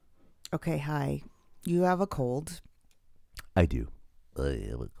Okay, hi. You have a cold. I do. I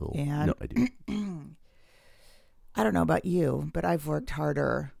have a cold. And No, I do. I don't know about you, but I've worked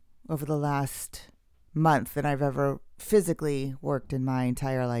harder over the last month than I've ever physically worked in my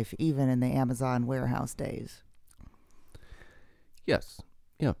entire life, even in the Amazon warehouse days. Yes.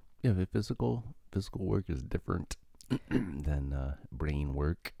 Yeah. Yeah. The physical work is different than brain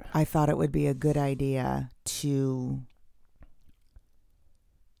work. I thought it would be a good idea to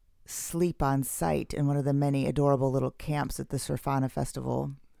sleep on site in one of the many adorable little camps at the Surfana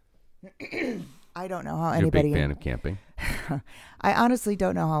Festival. I don't know how You're a big anybody. fan of camping. I honestly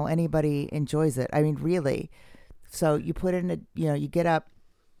don't know how anybody enjoys it. I mean, really. So you put in you get up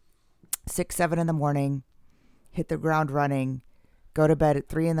 6, 7 in the morning, hit the ground running, go to bed at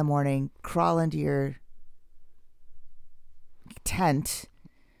 3 in the morning, crawl into your tent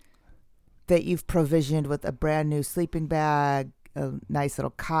that you've provisioned with a brand new sleeping bag, a nice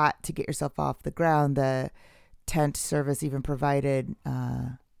little cot to get yourself off the ground. The tent service even provided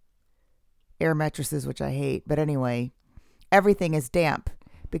air mattresses, which I hate. But anyway, everything is damp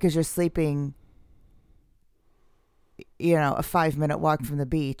because you're sleeping, a 5-minute walk from the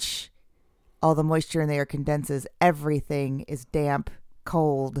beach. All the moisture in the air condenses. Everything is damp,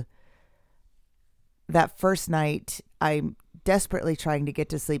 cold. That first night, I'm desperately trying to get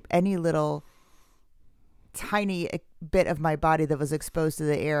to sleep. Any little tiny bit of my body that was exposed to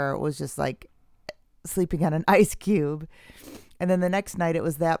the air was just like sleeping on an ice cube. And then the next night it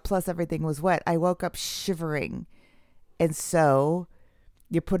was that, plus everything was wet. I woke up shivering. And so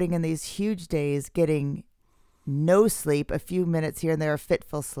you're putting in these huge days, getting no sleep, a few minutes here and there of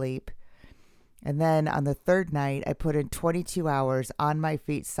fitful sleep. And then on the third night, I put in 22 hours on my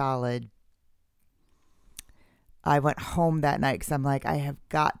feet solid. I went home that night because I'm like, I have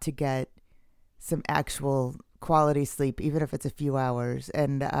got to get some actual quality sleep, even if it's a few hours.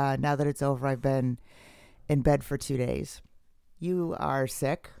 And now that it's over, I've been in bed for 2 days. You are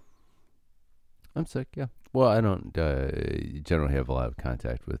sick? I'm sick, yeah. Well, I don't generally have a lot of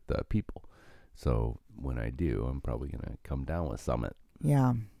contact with people. So when I do, I'm probably going to come down with something.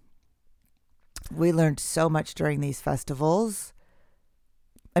 Yeah. We learned so much during these festivals.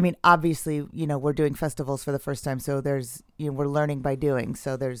 I mean, obviously, we're doing festivals for the first time. So there's, we're learning by doing.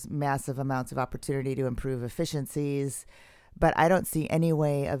 So there's massive amounts of opportunity to improve efficiencies. But I don't see any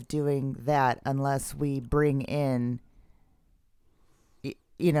way of doing that unless we bring in,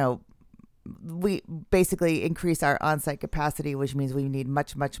 we basically increase our on-site capacity, which means we need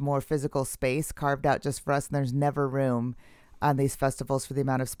much, much more physical space carved out just for us. And there's never room on these festivals for the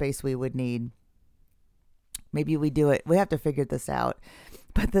amount of space we would need. Maybe we do it. We have to figure this out.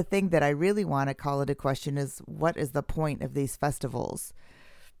 But the thing that I really want to call into question is, what is the point of these festivals?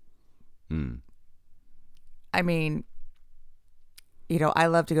 I mean, I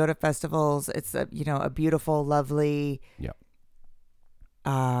love to go to festivals. It's a beautiful, lovely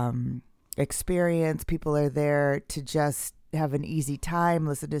experience. People are there to just have an easy time,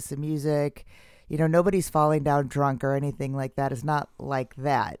 listen to some music. Nobody's falling down drunk or anything like that. It's not like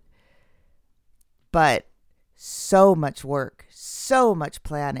that. But so much work, so much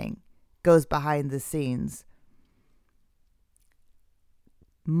planning goes behind the scenes.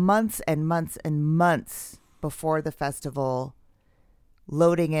 Months and months and months before the festival,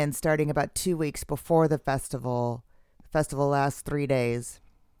 loading in, starting about 2 weeks before the festival. The festival lasts 3 days.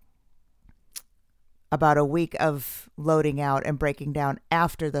 About a week of loading out and breaking down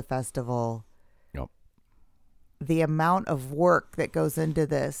after the festival. Yep. The amount of work that goes into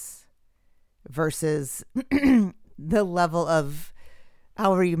this versus the level of,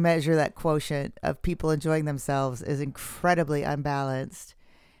 however you measure that quotient of people enjoying themselves, is incredibly unbalanced.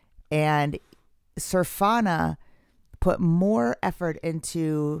 And Surfana put more effort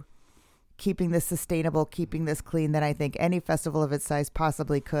into keeping this sustainable, keeping this clean than I think any festival of its size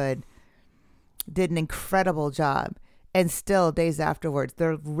possibly could. Did an incredible job. And still, days afterwards,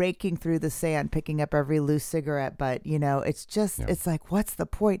 they're raking through the sand, picking up every loose cigarette butt. It's just, It's like, what's the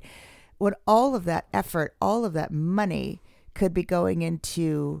point? When all of that effort, all of that money could be going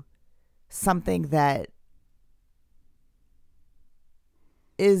into something that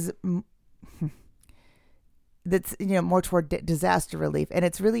is that's more toward disaster relief. And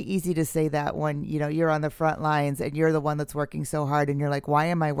it's really easy to say that when you're on the front lines and you're the one that's working so hard, and you're like, why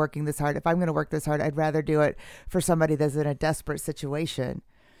am I working this hard? If I'm going to work this hard, I'd rather do it for somebody that's in a desperate situation.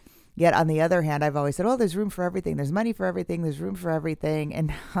 Yet on the other hand, I've always said, oh, there's room for everything. There's money for everything. There's room for everything.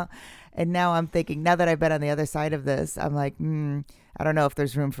 And now I'm thinking, now that I've been on the other side of this, I'm like, I don't know if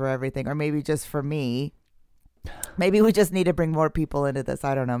there's room for everything, or maybe just for me. Maybe we just need to bring more people into this.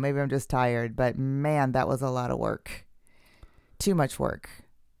 I don't know. Maybe I'm just tired, but man, that was a lot of work. Too much work.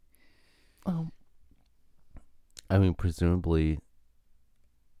 I mean, presumably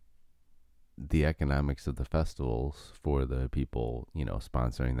the economics of the festivals for the people,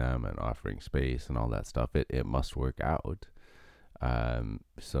 sponsoring them and offering space and all that stuff, it must work out.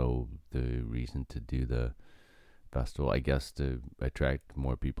 So the reason to do the festival, I guess, to attract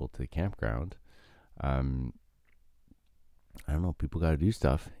more people to the campground. I don't know. People got to do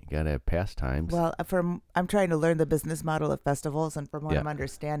stuff. You got to have pastimes. Well, I'm trying to learn the business model of festivals, and from what I'm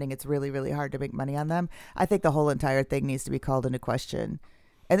understanding, it's really, really hard to make money on them. I think the whole entire thing needs to be called into question.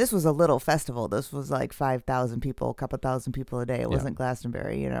 And this was a little festival. This was like 5,000 people, a couple thousand people a day. It wasn't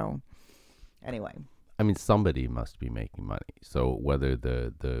Glastonbury, Anyway. I mean, somebody must be making money. So whether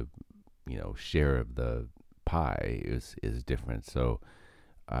the share of the pie is different. So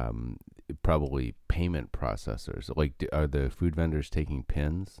probably payment processors. Like, are the food vendors taking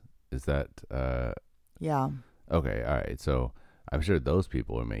pins? Is that yeah. Okay, all right. So I'm sure those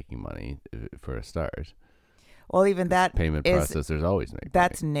people are making money for a start. Well, even that payment processors always make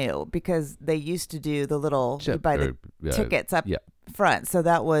that's money. New, because they used to do the little you buy the tickets up front. So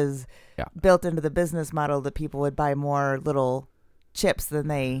that was built into the business model that people would buy more little chips than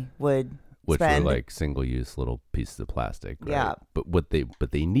they would spend. Were like single-use little pieces of plastic, right? Yeah. But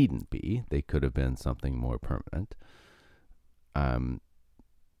they needn't be. They could have been something more permanent.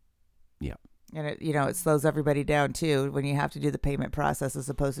 Yeah. And it slows everybody down too when you have to do the payment process as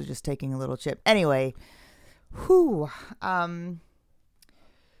opposed to just taking a little chip. Anyway,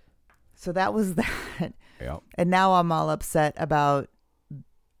 so that was that. Yeah. And now I'm all upset about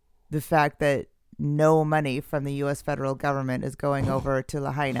the fact that no money from the U.S. federal government is going over to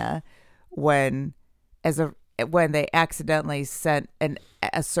Lahaina when they accidentally sent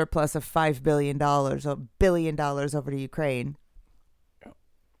a surplus of $5 billion, $1 billion over to Ukraine.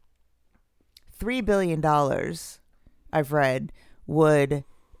 $3 billion, I've read,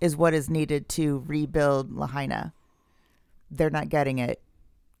 is what is needed to rebuild Lahaina. They're not getting it.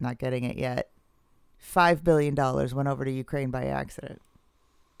 Not getting it yet. $5 billion went over to Ukraine by accident.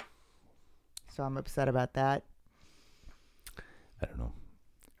 So I'm upset about that. I don't know.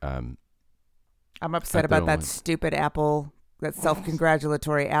 I'm upset about that stupid Apple, that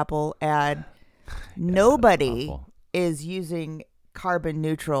self-congratulatory Apple ad. Nobody is using carbon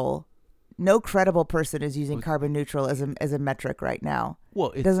neutral. No credible person is using carbon neutral as a metric right now.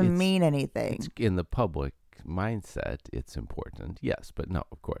 Well, it doesn't mean anything. It's in the public mindset, it's important, yes, but no,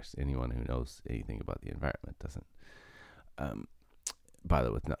 of course, anyone who knows anything about the environment doesn't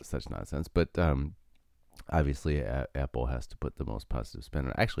bother with such nonsense. But obviously, Apple has to put the most positive spin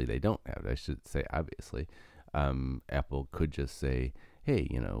on. Actually, they don't have it. I should say, obviously, Apple could just say, "Hey,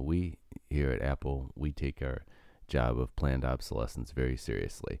 we here at Apple, we take our job of planned obsolescence very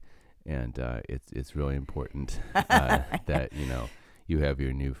seriously." And it's really important that you have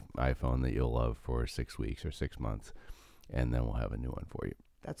your new iPhone that you'll love for 6 weeks or 6 months, and then we'll have a new one for you.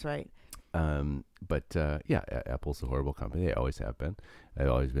 That's right. But Apple's a horrible company. They always have been. They've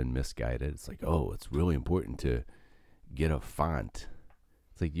always been misguided. It's like, oh, it's really important to get a font.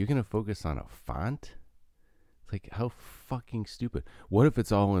 It's like, you're gonna focus on a font? It's like, how fucking stupid. What if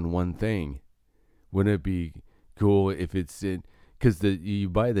it's all in one thing? Wouldn't it be cool if it's in? Because you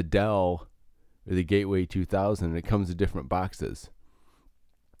buy the Dell or the Gateway 2000 and it comes in different boxes.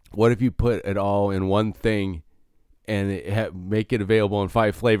 What if you put it all in one thing and make it available in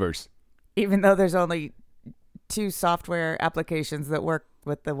 5 flavors? Even though there's only 2 software applications that work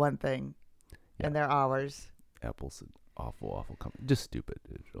with the one thing, and they're ours. Apple's an awful, awful company. Just stupid.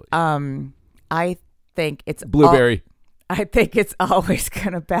 It's really I think it's Blueberry. I think it's always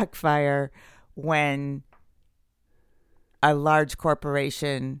going to backfire when a large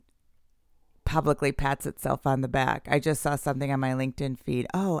corporation publicly pats itself on the back. I just saw something on my LinkedIn feed.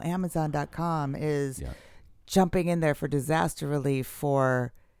 Oh, Amazon.com is jumping in there for disaster relief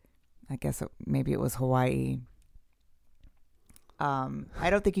for, I guess maybe it was Hawaii.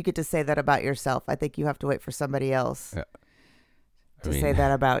 I don't think you get to say that about yourself. I think you have to wait for somebody else to say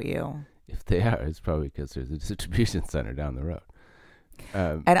that about you. If they are, it's probably because there's a distribution center down the road.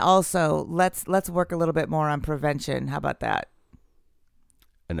 And also, let's work a little bit more on prevention. How about that?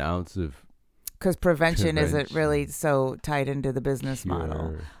 An ounce of... Because prevention isn't really so tied into the business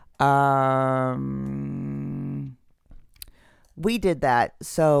model. We did that.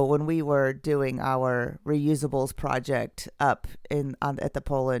 So when we were doing our reusables project up at the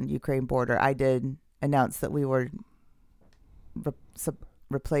Poland-Ukraine border, I did announce that we were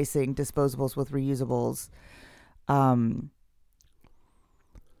replacing disposables with reusables in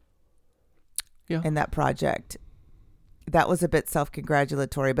that project. That was a bit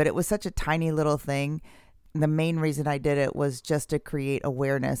self-congratulatory, but it was such a tiny little thing. the main reason I did it was just to create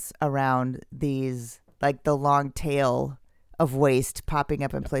awareness around these, like the long tail of waste popping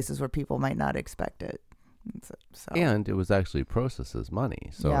up in places where people might not expect it. So. And it was actually Process's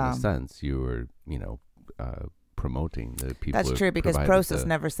money. So in a sense, you were, promoting the people. That's true, because Process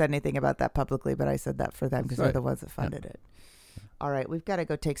never said anything about that publicly, but I said that for them because they're the ones that funded it. All right, we've got to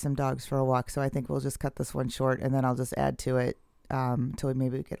go take some dogs for a walk, so I think we'll just cut this one short, and then I'll just add to it until we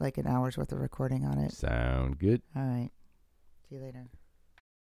maybe get like an hour's worth of recording on it. Sound good. All right. See you later.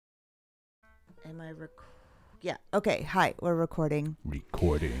 Am I Yeah. Okay. Hi. We're recording.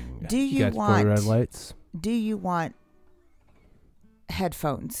 Do you want red lights? Do you want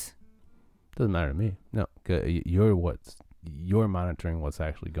headphones? Doesn't matter to me. No, you're monitoring what's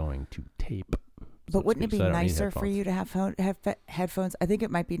actually going to tape. But wouldn't it be nicer for you to have headphones? I think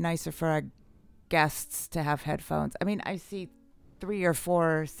it might be nicer for our guests to have headphones. I mean, I see 3 or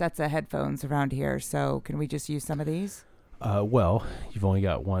 4 sets of headphones around here. So can we just use some of these? Well, you've only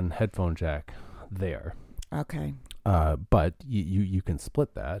got one headphone jack there. Okay. But you can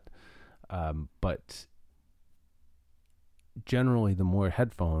split that. But generally, the more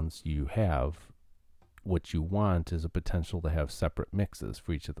headphones you have, what you want is a potential to have separate mixes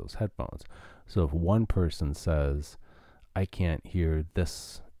for each of those headphones. So if one person says, I can't hear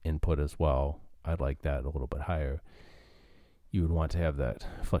this input as well, I'd like that a little bit higher, you would want to have that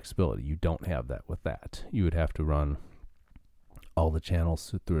flexibility. You don't have that with that. You would have to run all the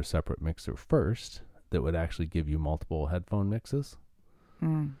channels through a separate mixer first that would actually give you multiple headphone mixes.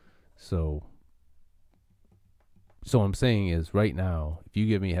 So what I'm saying is, right now, if you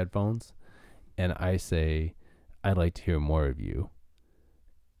give me headphones and I say, I'd like to hear more of you,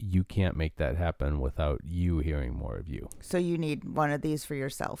 you can't make that happen without you hearing more of you. So you need one of these for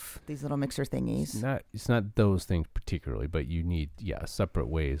yourself, these little mixer thingies. It's not those things particularly, but you need, separate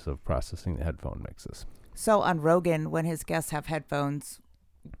ways of processing the headphone mixes. So on Rogan, when his guests have headphones,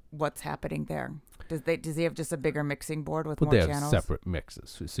 what's happening there? Does he have just a bigger mixing board with more channels? They have separate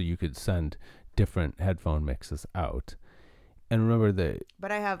mixes, so you could send different headphone mixes out. And remember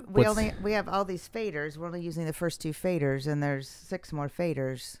we have all these faders. We're only using the first 2 faders, and there's 6 more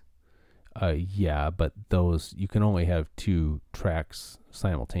faders. But those, you can only have 2 tracks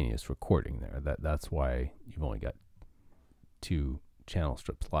simultaneous recording there. That's why you've only got 2 channel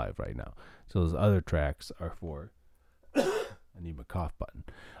strips live right now. So those other tracks are for I need my cough button.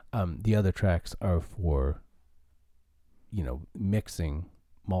 The other tracks are for mixing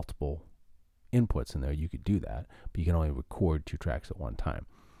multiple inputs in there. You could do that, but you can only record 2 tracks at one time.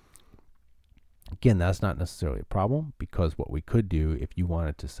 Again, that's not necessarily a problem, because what we could do, if you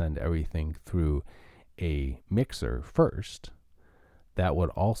wanted to send everything through a mixer first, that would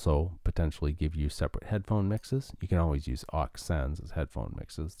also potentially give you separate headphone mixes. You can always use aux sends as headphone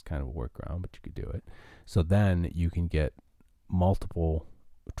mixes. It's kind of a workaround, but you could do it. So then you can get multiple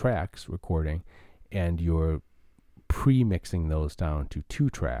tracks recording, and you're pre-mixing those down to 2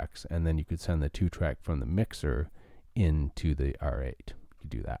 tracks, and then you could send the 2 track from the mixer into the R8. You could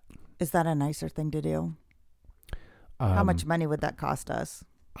do that. Is that a nicer thing to do? How much money would that cost us?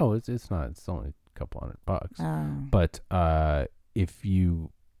 Oh, it's not. It's only a couple $100. But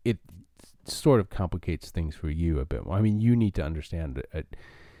it sort of complicates things for you a bit more. I mean, you need to understand it.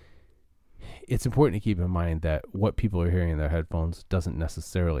 It's important to keep in mind that what people are hearing in their headphones doesn't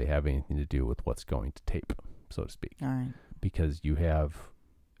necessarily have anything to do with what's going to tape, so to speak. All right. Because you have,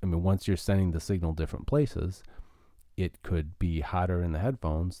 once you're sending the signal different places, it could be hotter in the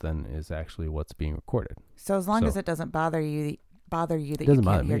headphones than is actually what's being recorded. So as long as it doesn't bother you that you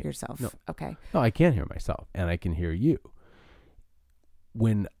can't hear yourself. No. Okay. No, I can hear myself, and I can hear you.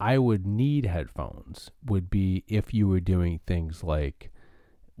 When I would need headphones would be if you were doing things like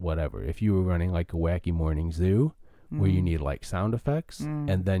whatever. If you were running like a Wacky Morning Zoo, where you need like sound effects,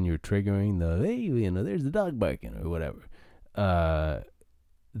 and then you're triggering the, hey, there's the dog barking or whatever.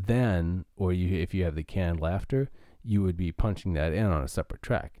 Then, if you have the canned laughter, you would be punching that in on a separate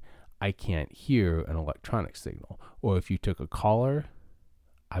track. I can't hear an electronic signal. Or if you took a caller,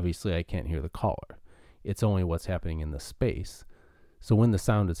 obviously I can't hear the caller. It's only what's happening in the space. So when the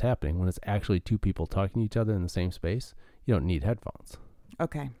sound is happening, when it's actually 2 people talking to each other in the same space, you don't need headphones.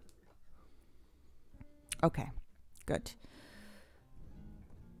 Okay. Good.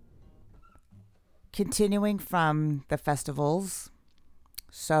 Continuing from the festivals.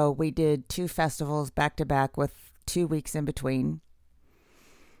 So we did 2 festivals back to back with 2 weeks in between.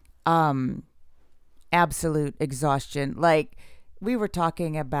 Absolute exhaustion. Like we were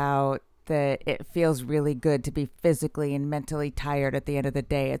talking about that it feels really good to be physically and mentally tired at the end of the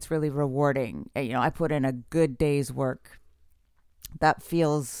day. It's really rewarding. I put in a good day's work. That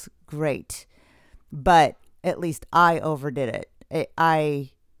feels great. but at least I overdid it.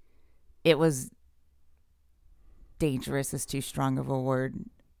 It was dangerous is too strong of a word,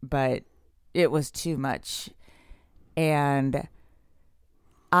 but it was too much. And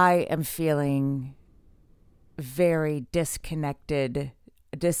I am feeling very disconnected.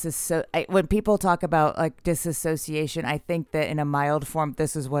 When people talk about like disassociation, I think that in a mild form,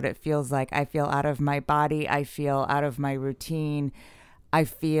 this is what it feels like. I feel out of my body. I feel out of my routine. I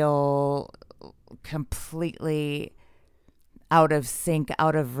feel completely out of sync,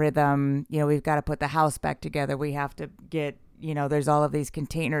 out of rhythm. You know, we've got to put the house back together. We have to get, you know, there's all of these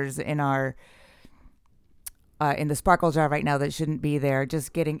containers in our in the sparkle jar right now that shouldn't be there.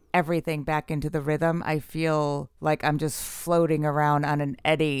 Just getting everything back into the rhythm. I feel like I'm just floating around on an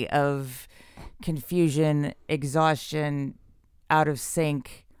eddy of confusion, exhaustion, out of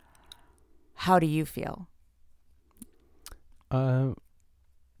sync. How do you feel?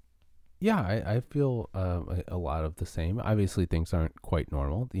 Yeah, I feel a lot of the same. Obviously, things aren't quite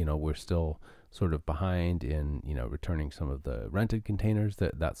normal. You know, we're still sort of behind in, you know, returning some of the rented containers,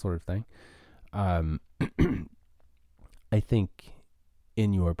 that sort of thing. I think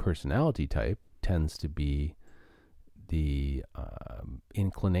in your personality type tends to be the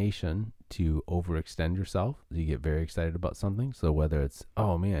inclination to overextend yourself. You get very excited about something. So whether it's,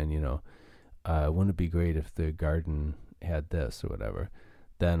 oh man, you know, wouldn't it be great if the garden had this or whatever,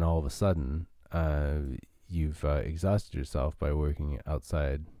 then all of a sudden you've exhausted yourself by working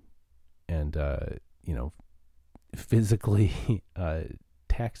outside and, you know, physically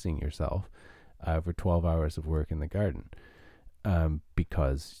taxing yourself for 12 hours of work in the garden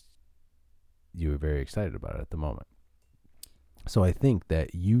because you were very excited about it at the moment. So I think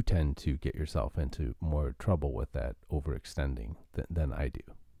that you tend to get yourself into more trouble with that overextending than I do.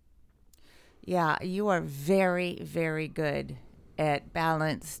 Yeah, you are very, very good at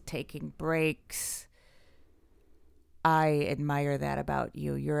balance, taking breaks. I admire that about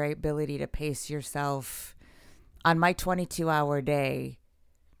you, your ability to pace yourself. On my 22-hour day,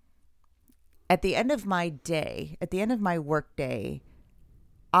 at the end of my day, at the end of my work day,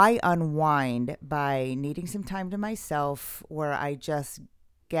 I unwind by needing some time to myself where I just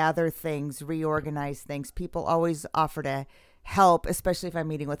gather things, reorganize things. People always offer to help, especially if I'm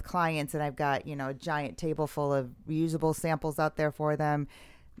meeting with clients and I've got, you know, a giant table full of reusable samples out there for them.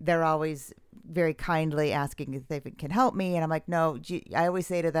 They're always very kindly asking if they can help me. And I'm like, no, I always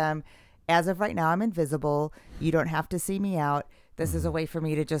say to them, as of right now, I'm invisible. You don't have to see me out. This is a way for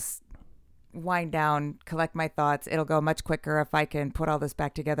me to just wind down, collect my thoughts. It'll go much quicker if I can put all this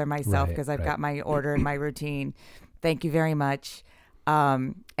back together myself because I've got my order and my routine. Thank you very much.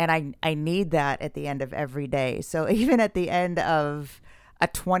 And I need that at the end of every day. So even at the end of a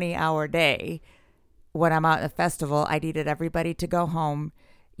 20-hour day, when I'm out at a festival, I needed everybody to go home.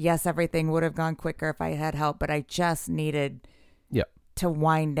 Yes, everything would have gone quicker if I had help, but I just needed to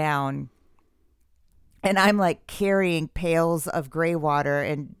wind down. And I'm like carrying pails of gray water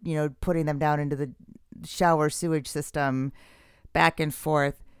and, you know, putting them down into the shower sewage system back and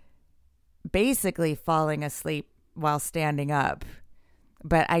forth, basically falling asleep while standing up.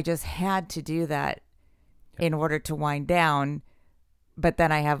 But I just had to do that in order to wind down. But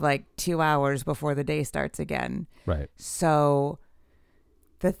then I have like 2 hours before the day starts again. Right. So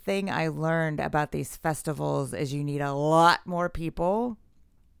the thing I learned about these festivals is you need a lot more people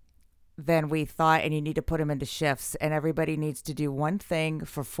than we thought, and you need to put them into shifts, and everybody needs to do one thing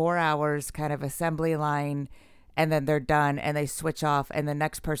for 4 hours, kind of assembly line, and then they're done and they switch off, and the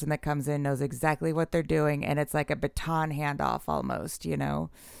next person that comes in knows exactly what they're doing, and it's like a baton handoff almost, you know.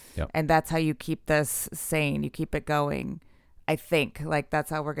 And that's how you keep this sane, you keep it going. I think like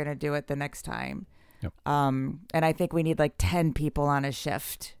that's how we're going to do it the next time. And I think we need like 10 people on a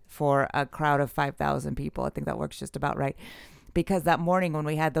shift for a crowd of 5,000 people. I think that works just about right. Because that morning when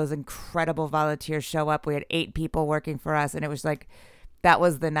we had those incredible volunteers show up, we had 8 people working for us. And it was like, that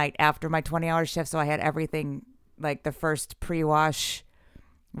was the night after my 20-hour shift. So I had everything, like the first pre-wash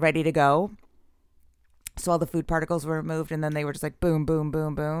ready to go. So all the food particles were removed, and then they were just like boom, boom,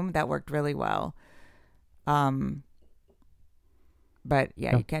 boom, boom. That worked really well. But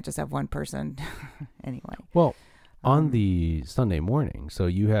yeah, you can't just have one person anyway. Well, on the Sunday morning, so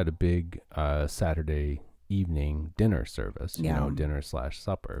you had a big Saturday evening dinner service, you know,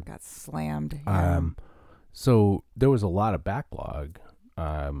 dinner/supper. Got slammed. So there was a lot of backlog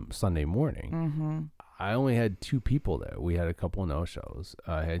Sunday morning. I only had 2 people there. We had a couple of no-shows.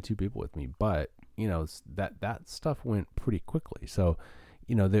 I had 2 people with me, but you know, that stuff went pretty quickly. So,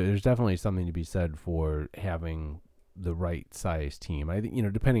 you know, there's definitely something to be said for having the right size team. I think, you know,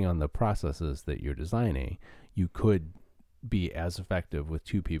 depending on the processes that you're designing, you could be as effective with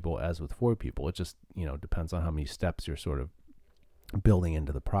 2 people as with 4 people. It just, depends on how many steps you're sort of building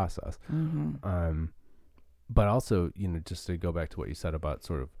into the process. But also, just to go back to what you said about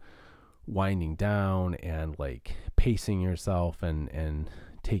sort of winding down and like pacing yourself and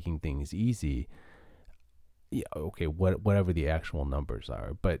taking things easy. Yeah, okay, whatever the actual numbers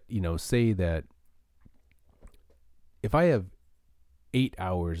are. But, say that if I have 8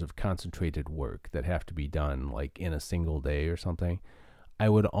 hours of concentrated work that have to be done like in a single day or something, I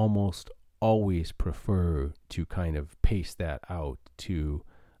would almost always prefer to kind of pace that out to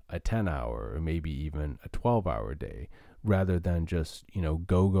a 10-hour or maybe even a 12-hour day rather than just,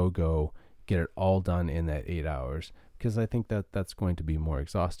 go, get it all done in that 8 hours, because I think that that's going to be more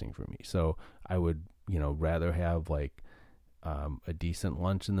exhausting for me. So I would, rather have like a decent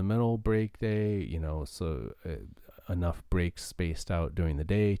lunch in the middle break day, so enough breaks spaced out during the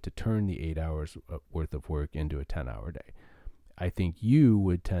day to turn the 8 hours worth of work into a 10-hour day. I think you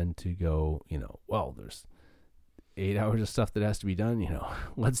would tend to go, well, there's 8 hours of stuff that has to be done,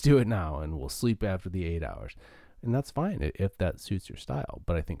 let's do it now and we'll sleep after the 8 hours. And that's fine if that suits your style.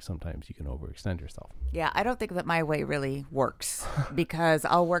 But I think sometimes you can overextend yourself. Yeah, I don't think that my way really works because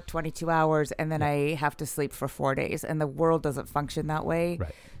I'll work 22 hours and then I have to sleep for 4 days. And the world doesn't function that way.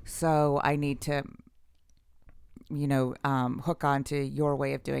 Right. So I need to, hook on to your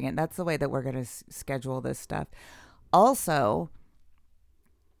way of doing it. And that's the way that we're going to schedule this stuff. Also,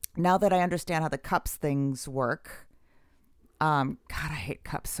 now that I understand how the cups things work, God, I hate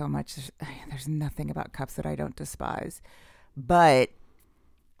cups so much. There's nothing about cups that I don't despise. But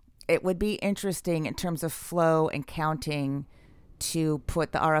it would be interesting in terms of flow and counting to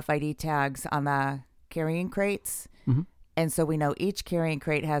put the RFID tags on the carrying crates. Mm-hmm. And so we know each carrying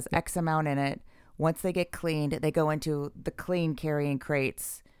crate has X amount in it. Once they get cleaned, they go into the clean carrying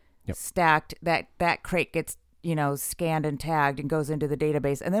crates, stacked. That crate gets scanned and tagged and goes into the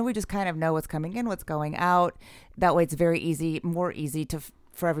database. And then we just kind of know what's coming in, what's going out. That way it's very more easy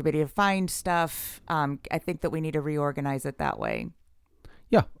for everybody to find stuff. I think that we need to reorganize it that way.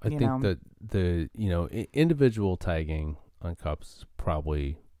 Yeah, I think that the individual tagging on cups is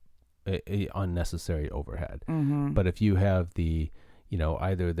probably a unnecessary overhead. Mm-hmm. But if you have the,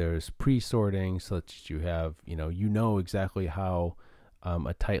 either there's pre-sorting so that you have, exactly how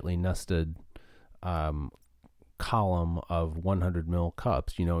a tightly nested column of 100 ml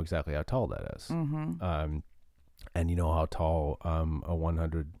cups, exactly how tall that is. Mm-hmm. And how tall a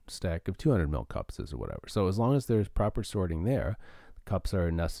 100 stack of 200 ml cups is or whatever. So as long as there's proper sorting there, the cups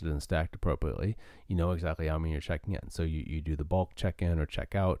are nested and stacked appropriately, exactly how many you're checking in. So you do the bulk check-in or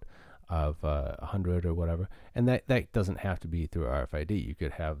check-out of 100 or whatever. And that doesn't have to be through RFID. You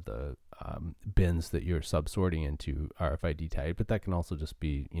could have the bins that you're sub-sorting into RFID tagged, but that can also just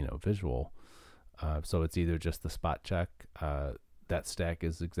be, visual. So it's either just the spot check, that stack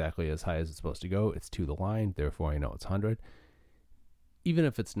is exactly as high as it's supposed to go. It's to the line, therefore I know it's 100. Even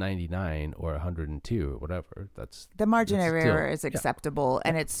if it's 99 or 102 or whatever, that's the margin of error is yeah. acceptable,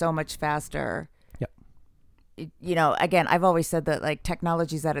 and it's so much faster. Yeah. Again, I've always said that like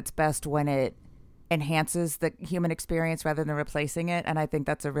technology is at its best when it enhances the human experience rather than replacing it, and I think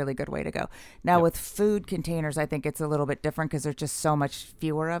that's a really good way to go. Now with food containers, I think it's a little bit different because there's just so much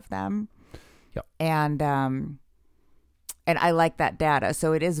fewer of them. Yep. And I like that data.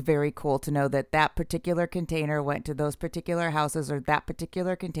 So it is very cool to know that particular container went to those particular houses, or that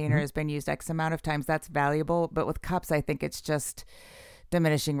particular container has been used X amount of times. That's valuable. But with cups, I think it's just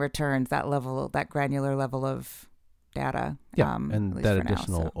diminishing returns, that granular level of data. Yeah, and that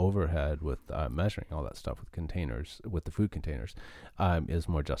additional overhead with measuring all that stuff with containers, with the food containers, is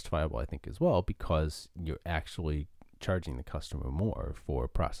more justifiable, I think, as well, because you're actually charging the customer more for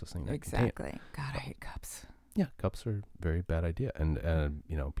processing that container. Exactly. God, I hate cups. Yeah, cups are a very bad idea. And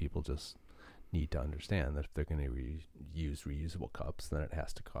people just need to understand that if they're going to use reusable cups, then it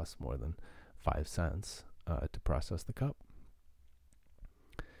has to cost more than 5 cents to process the cup.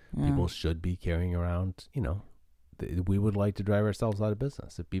 People should be carrying around, we would like to drive ourselves out of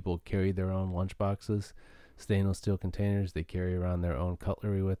business. If people carry their own lunch boxes, stainless steel containers, they carry around their own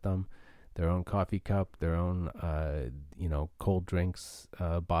cutlery with them, their own coffee cup, their own, cold drinks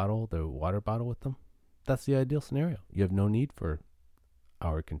bottle, their water bottle with them. That's the ideal scenario. You have no need for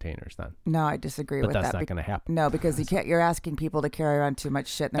our containers then. No, I disagree with that. But that's not going to happen. No, because you're asking people to carry around too much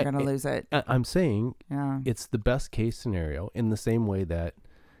shit and they're going to lose it. I'm saying it's the best case scenario in the same way that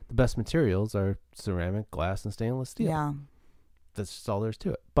the best materials are ceramic, glass, and stainless steel. Yeah. That's just all there is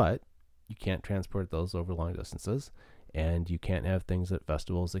to it. But you can't transport those over long distances, and you can't have things at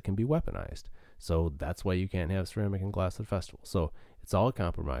festivals that can be weaponized. So that's why you can't have ceramic and glass at festivals. So it's all a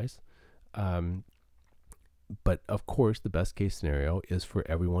compromise. But of course, the best case scenario is for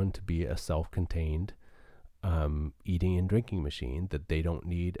everyone to be a self-contained eating and drinking machine, that they don't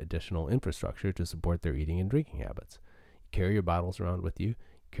need additional infrastructure to support their eating and drinking habits. You carry your bottles around with you,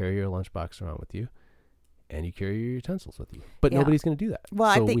 carry your lunchbox around with you, and you carry your utensils with you. But nobody's going to do that.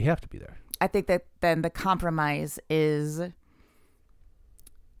 Well, so we have to be there. I think that then the compromise is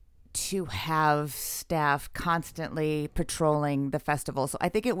to have staff constantly patrolling the festival. So I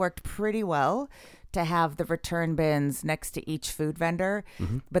think it worked pretty well to have the return bins next to each food vendor.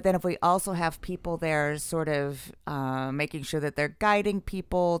 Mm-hmm. But then if we also have people there sort of making sure that they're guiding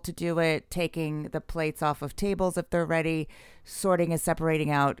people to do it, taking the plates off of tables if they're ready, sorting and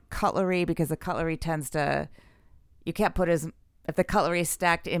separating out cutlery, because the cutlery tends to, you can't put if the cutlery is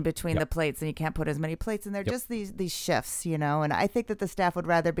stacked in between the plates, then you can't put as many plates in there. Just these shifts, and I think that the staff would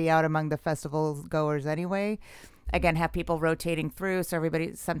rather be out among the festival goers anyway. Again, have people rotating through, so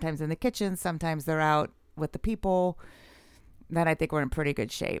everybody's sometimes in the kitchen, sometimes they're out with the people. Then I think we're in pretty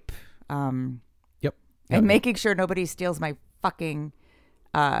good shape. And making sure nobody steals my fucking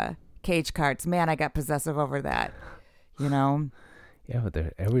cage carts. Man, I got possessive over that, Yeah, but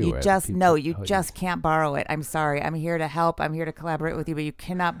they're everywhere. You just can't borrow it. I'm sorry. I'm here to help. I'm here to collaborate with you, but you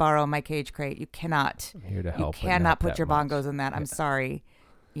cannot borrow my cage crate. You cannot. I'm here to help. You cannot put your bongos in that. I'm sorry.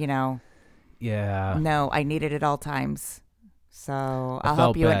 Yeah. No, I need it at all times. So I'll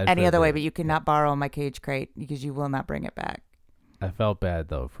help you in any other way, but you cannot borrow my cage crate because you will not bring it back. I felt bad,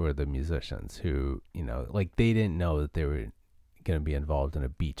 though, for the musicians who, they didn't know that they were going to be involved in a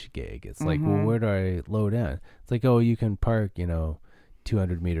beach gig. It's like, well, where do I load in? It's like, oh, you can park,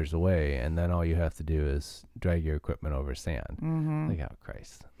 200 meters away, and then all you have to do is drag your equipment over sand. Mm-hmm. Like, oh,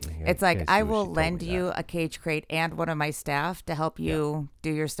 Christ. It's like, I will lend you a cage crate and one of my staff to help you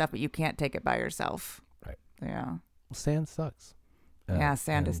do your stuff, but you can't take it by yourself. Right. Yeah. Well, sand sucks.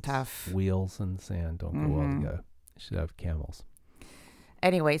 Sand is tough. Wheels and sand don't go well together. You should have camels.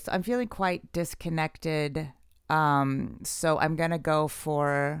 Anyway, so I'm feeling quite disconnected. So I'm going to go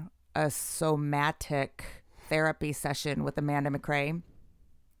for a somatic therapy session with Amanda McRae.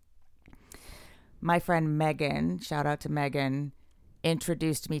 My friend Megan, shout out to Megan,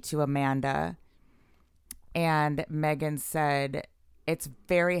 introduced me to Amanda. And Megan said, it's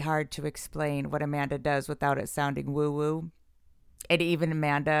very hard to explain what Amanda does without it sounding woo-woo. And even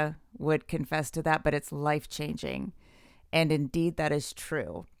Amanda would confess to that, but it's life-changing. And indeed, that is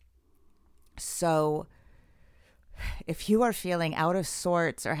true. So if you are feeling out of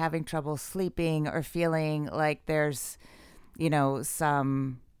sorts or having trouble sleeping or feeling like there's,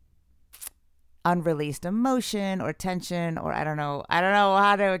 some unreleased emotion or tension, or I don't know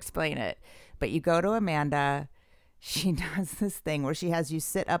how to explain it, but you go to Amanda. She does this thing where she has you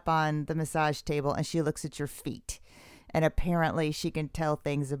sit up on the massage table and she looks at your feet. And apparently she can tell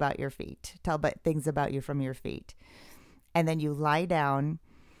things about your feet, things about you from your feet. And then you lie down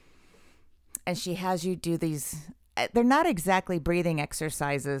and she has you do these, they're not exactly breathing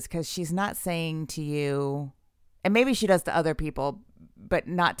exercises because she's not saying to you, and maybe she does to other people, but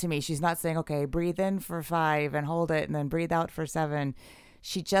not to me. She's not saying, okay, breathe in for 5 and hold it and then breathe out for 7.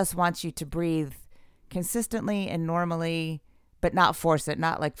 She just wants you to breathe consistently and normally, but not force it,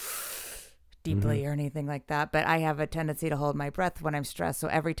 not like deeply or anything like that. But I have a tendency to hold my breath when I'm stressed. So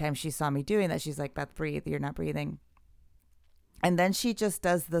every time she saw me doing that, she's like, Beth, breathe. You're not breathing. And then she just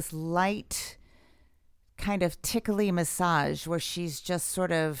does this light kind of tickly massage where she's just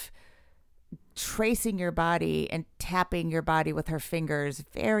sort of tracing your body and tapping your body with her fingers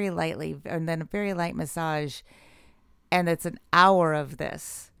very lightly, and then a very light massage. And it's an hour of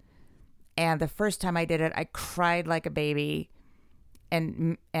this. And the first time I did it, I cried like a baby.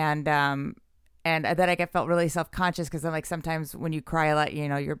 And then I felt really self-conscious because I'm like, sometimes when you cry a lot,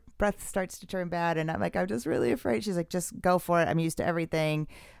 your breath starts to turn bad. And I'm like, I'm just really afraid. She's like, just go for it. I'm used to everything.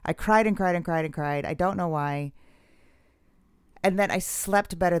 I cried and cried and cried and cried. I don't know why. And then I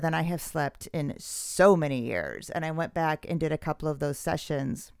slept better than I have slept in so many years. And I went back and did a couple of those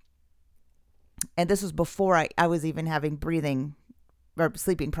sessions. And this was before I was even having breathing or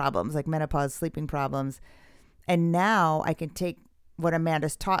sleeping problems, like menopause sleeping problems. And now I can take what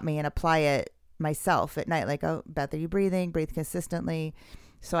Amanda's taught me and apply it myself at night. Like, oh, Beth, are you breathing? Breathe consistently.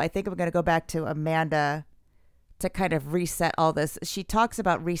 So I think I'm going to go back to Amanda to kind of reset all this. She talks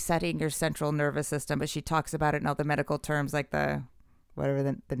about resetting your central nervous system, but she talks about it in all the medical terms, like whatever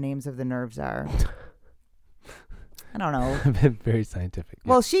the names of the nerves are. I don't know. Very scientific. Yeah.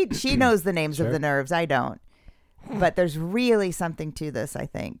 Well, she knows the names of the nerves. I don't. But there's really something to this, I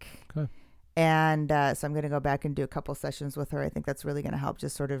think. Okay. And so I'm going to go back and do a couple sessions with her. I think that's really going to help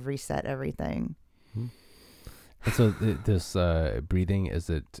just sort of reset everything. And so this breathing, is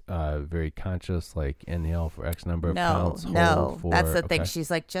it very conscious, like inhale for X number of counts? No, for, that's the thing. okay.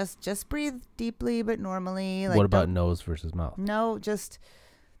 She's like, just breathe deeply but normally. Like, What about nose versus mouth? No, just,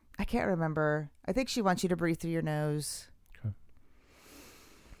 I can't remember. I think she wants you to breathe through your nose. Okay.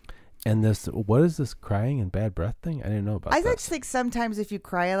 And what is this crying and bad breath thing? I didn't know about that. I just think sometimes if you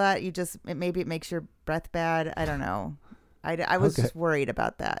cry a lot, maybe it makes your breath bad. I don't know. I was just worried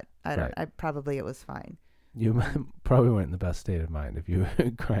about that. It was fine. You probably weren't in the best state of mind if you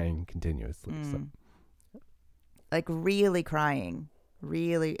were crying continuously. So. Like really crying,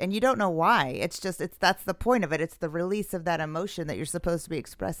 really. And you don't know why. That's the point of it. It's the release of that emotion that you're supposed to be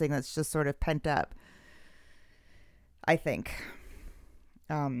expressing that's just sort of pent up, I think.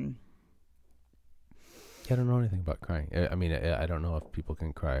 I don't know anything about crying. I mean, I don't know if people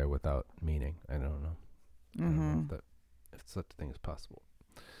can cry without meaning. I don't know. I don't know if such a thing is possible.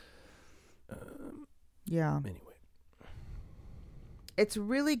 Yeah. Anyway. It's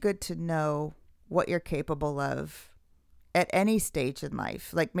really good to know what you're capable of at any stage in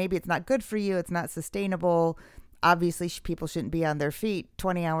life. Like maybe it's not good for you. It's not sustainable. Obviously, people shouldn't be on their feet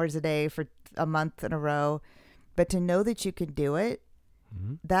 20 hours a day for a month in a row. But to know that you can do it,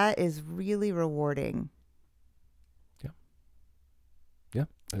 that is really rewarding. Yeah,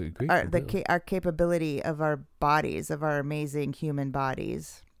 I agree. Our capability of our bodies, of our amazing human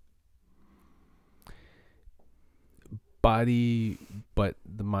bodies. Body, but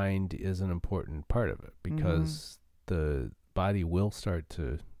the mind is an important part of it because the body will start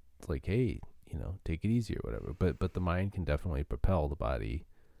to, it's like, hey, take it easy or whatever. But the mind can definitely propel the body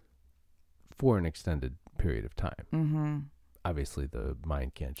for an extended period of time. Mm-hmm. Obviously, the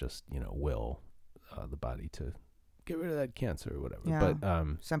mind can't just will the body to get rid of that cancer or whatever. Yeah.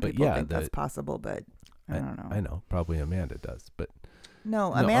 But some people think that's possible, but I don't know. I know, probably Amanda does, but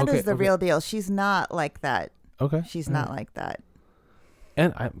no, Amanda's the real deal. She's not like that. Okay. She's not like that.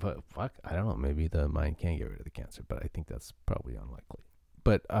 And I don't know. Maybe the mind can get rid of the cancer, but I think that's probably unlikely.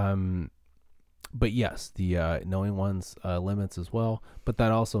 But yes, the knowing one's limits as well. But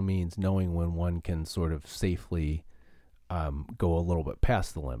that also means knowing when one can sort of safely go a little bit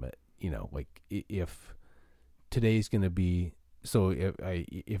past the limit. Like if today's going to be, so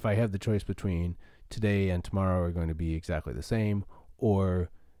if I have the choice between today and tomorrow are going to be exactly the same, or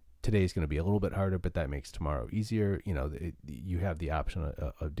today's going to be a little bit harder, but that makes tomorrow easier. You have the option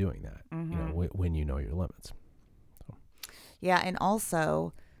of doing that. When you know your limits. So. Yeah, and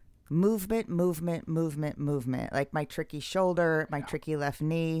also movement. Like my tricky shoulder, my tricky left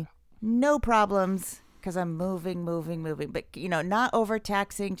knee, no problems because I'm moving. But not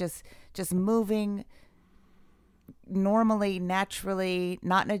overtaxing, just moving normally, naturally,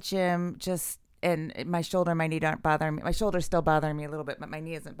 not in a gym, just. And my shoulder and my knee aren't bothering me. My shoulder's still bothering me a little bit, but my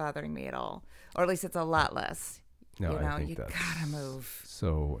knee isn't bothering me at all. Or at least it's a lot less. No, I think you that's gotta move.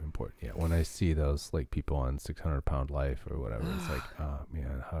 So important. Yeah, when I see those like people on 600-pound life or whatever, it's like, oh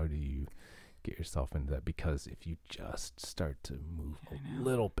man, how do you get yourself into that? Because if you just start to move a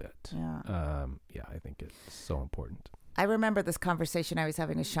little bit, I think it's so important. I remember this conversation I was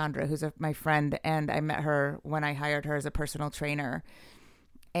having with Chandra, who's my friend, and I met her when I hired her as a personal trainer.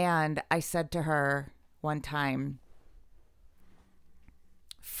 And I said to her one time,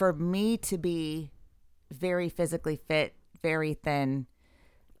 for me to be very physically fit, very thin,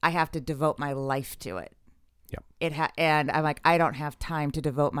 I have to devote my life to it. Yeah. And I'm like, I don't have time to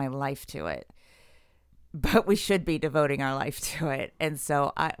devote my life to it. But we should be devoting our life to it. And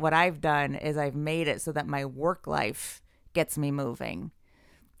so what I've done is I've made it so that my work life gets me moving.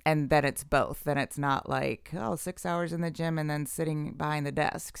 And then it's both. Then it's not like, 6 hours in the gym and then sitting behind the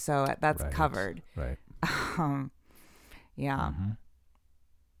desk. So that's covered. Right. Yeah. Mm-hmm.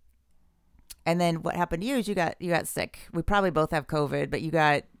 And then what happened to you is you got sick. We probably both have COVID, but you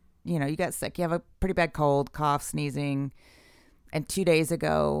got sick. You have a pretty bad cold, cough, sneezing. And 2 days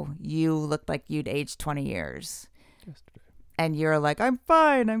ago, you looked like you'd aged 20 years. Yesterday. And you're like, I'm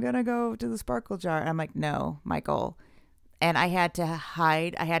fine. I'm going to go to the sparkle jar. And I'm like, no, Michael. And I had to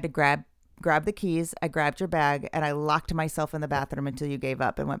hide. I had to grab the keys. I grabbed your bag and I locked myself in the bathroom until you gave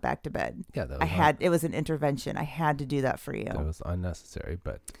up and went back to bed. Yeah, that was it was an intervention. I had to do that for you. That was unnecessary,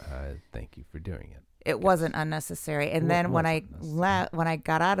 but thank you for doing it. It wasn't unnecessary. And then when I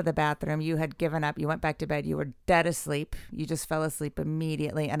got out of the bathroom, you had given up. You went back to bed. You were dead asleep. You just fell asleep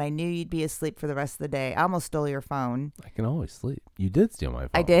immediately. And I knew you'd be asleep for the rest of the day. I almost stole your phone. I can always sleep. You did steal my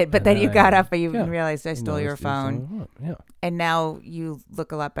phone. I did, but then you got up and you realized I stole your phone. Yeah. And now you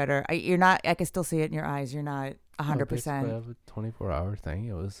look a lot better. You're not. I can still see it in your eyes. You're not 100%. I have a 24-hour thing.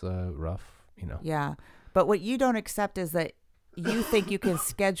 It was rough, Yeah, but what you don't accept is that you think you can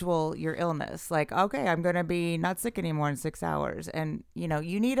schedule your illness. Like, okay, I'm going to be not sick anymore in 6 hours. And, you know,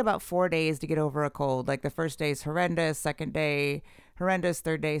 you need about 4 days to get over a cold. Like the first day is horrendous, second day, horrendous,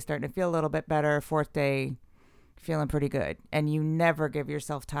 third day, starting to feel a little bit better, fourth day, feeling pretty good. And you never give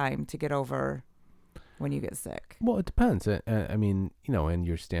yourself time to get over when you get sick. Well, it depends. I mean, you know, in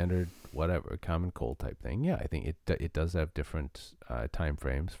your standard, whatever, common cold type thing, yeah, I think it does have different time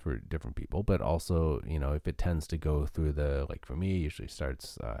frames for different people. But also, you know, if it tends to go through like for me, it usually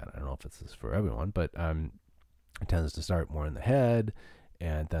starts, I don't know if it's this for everyone, but it tends to start more in the head.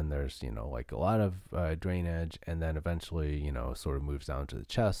 And then there's, you know, like a lot of drainage. And then eventually, you know, sort of moves down to the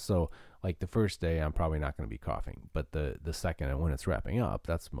chest. So like the first day, I'm probably not going to be coughing. But the second, and when it's wrapping up,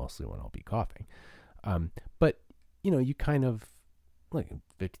 that's mostly when I'll be coughing. But, you know, you kind of, like, I'm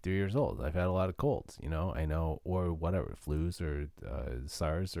 53 years old. I've had a lot of colds, you know, I know, or whatever, flus or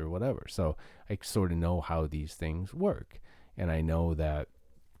SARS or whatever. So I sort of know how these things work. And I know that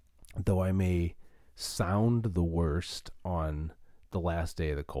though I may sound the worst on the last day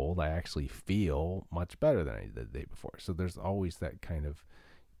of the cold, I actually feel much better than I did the day before. So there's always that kind of,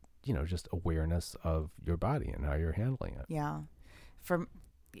 you know, just awareness of your body and how you're handling it. Yeah. From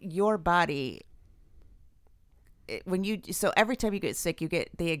your body, so every time you get sick, you get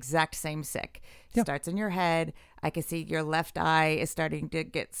the exact same sick. It starts in your head. I can see your left eye is starting to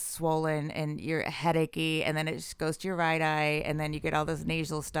get swollen and you're headachy, and then it just goes to your right eye, and then you get all this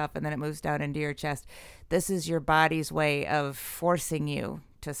nasal stuff, and then it moves down into your chest. This is your body's way of forcing you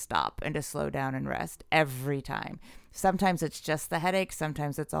to stop and to slow down and rest every time. Sometimes it's just the headache.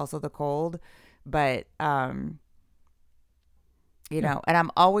 Sometimes it's also the cold, but you know, and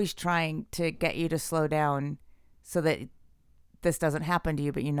I'm always trying to get you to slow down so that this doesn't happen to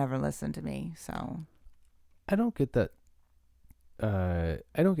you, but you never listen to me. So I don't get that. I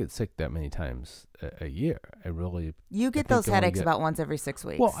don't get sick that many times a year. You get those headaches about once every 6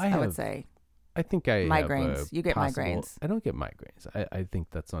 weeks. Well, I would say. I think I migraines. Have you get migraines. I don't get migraines. I think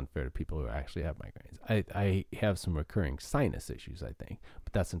that's unfair to people who actually have migraines. I have some recurring sinus issues, I think,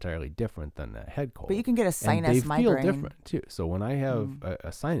 but that's entirely different than a head cold. But you can get a sinus migraine. They feel different too. So when I have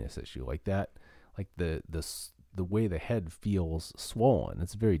a sinus issue like that, like the way the head feels swollen,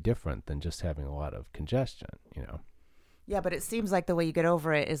 it's very different than just having a lot of congestion, you know. Yeah, but it seems like the way you get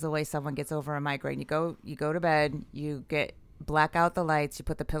over it is the way someone gets over a migraine. You go to bed, you black out the lights, you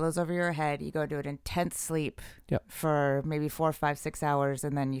put the pillows over your head, you go to an intense sleep for maybe 4, 5, 6 hours,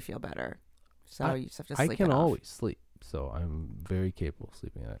 and then you feel better. So you just have to sleep. I can always sleep, so I'm very capable of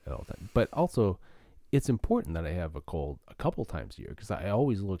sleeping at all times. But also, it's important that I have a cold a couple times a year, because I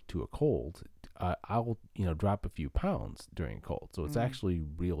always look to a cold. I'll drop a few pounds during a cold, so it's actually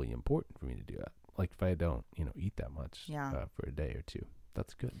really important for me to do that. Like if I don't eat that much for a day or two,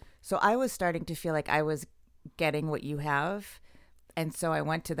 that's good. So I was starting to feel like I was getting what you have, and so I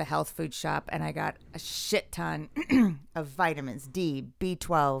went to the health food shop and I got a shit ton of vitamins: D,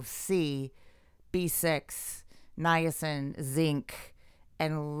 B12, C, B6, niacin, zinc,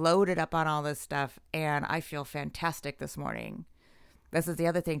 and loaded up on all this stuff, and I feel fantastic this morning. This is the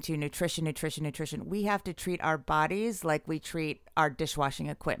other thing too: nutrition. We have to treat our bodies like we treat our dishwashing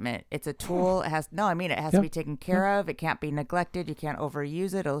equipment. It's a tool. It has to be taken care of. It can't be neglected. You can't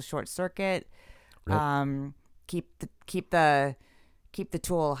overuse it. It'll short circuit. Right. Keep the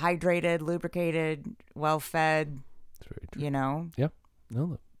tool hydrated, lubricated, well fed. That's very true. Yep.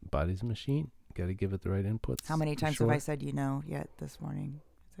 No, the body's a machine. Got to give it the right inputs. How many times have I said yet this morning?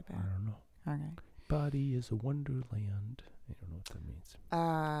 Is it bad? I don't know. Okay. Body is a wonderland. I don't know what that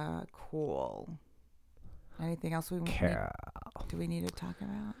means. Cool. Anything else do we need to talk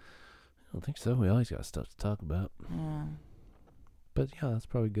about? I don't think so. We always got stuff to talk about. Yeah. But yeah, that's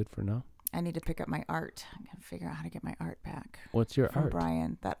probably good for now. I need to pick up my art. I'm going to figure out how to get my art back. What's your from art?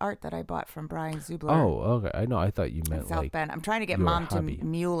 Brian. That art that I bought from Brian Zubler. Oh, okay. I know. I thought you meant South like Bend. I'm trying to get Mom hobby. to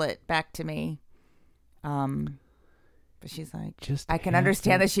mule it back to me. But she's like, just I can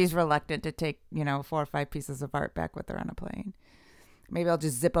understand that she's reluctant to take, 4 or 5 pieces of art back with her on a plane. Maybe I'll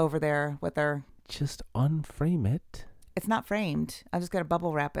just zip over there with her. Just unframe it. It's not framed. I'm just going to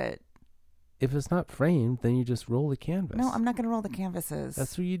bubble wrap it. If it's not framed, then you just roll the canvas. No, I'm not going to roll the canvases.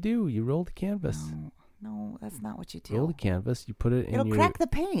 That's what you do. You roll the canvas. No, that's not what you do. Roll the canvas. You put it in your It'll crack the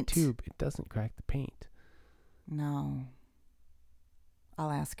paint. tube. It doesn't crack the paint. No. I'll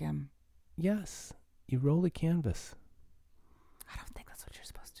ask him. Yes. You roll the canvas. I don't think that's what you're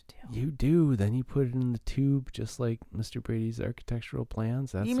supposed to do. You do. Then you put it in the tube, just like Mr. Brady's architectural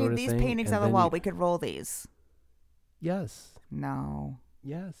plans. That you sort mean of these thing. paintings on the wall? We could roll these. Yes. No.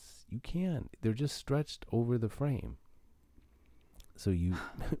 Yes, you can. They're just stretched over the frame. So you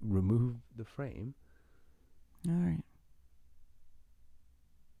remove the frame. All right.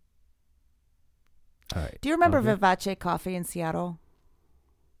 All right. Do you remember Okay. Vivace Coffee in Seattle?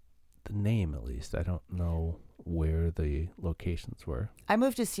 The name, at least. I don't know where the locations were. I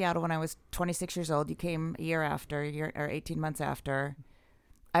moved to Seattle when I was 26 years old. You came a year or 18 months after.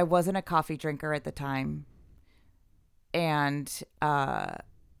 I wasn't a coffee drinker at the time. And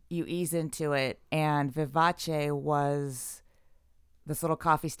you ease into it. And Vivace was this little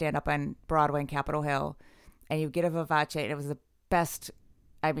coffee stand up on Broadway and Capitol Hill. And you get a Vivace, and it was the best.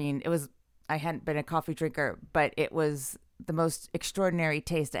 I mean, I hadn't been a coffee drinker, but it was the most extraordinary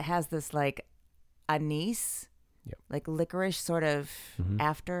taste. It has this like anise, Yep. like licorice sort of Mhm.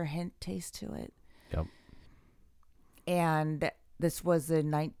 after hint taste to it. Yep. And this was in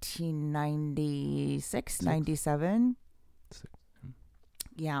 1996, 97.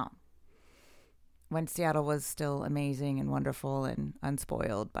 Yeah. When Seattle was still amazing and wonderful and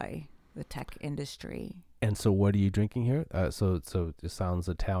unspoiled by the tech industry. And so what are you drinking here? So it sounds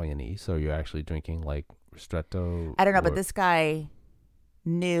Italian-y. So you're actually drinking like ristretto? I don't know, but this guy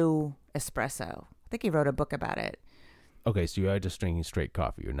knew espresso. I think he wrote a book about it. Okay, so you are just drinking straight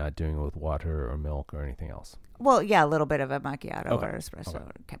coffee. You're not doing it with water or milk or anything else. Well, yeah, a little bit of a macchiato Okay. or espresso Okay.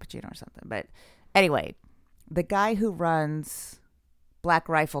 or cappuccino or something. But anyway, the guy who runs Black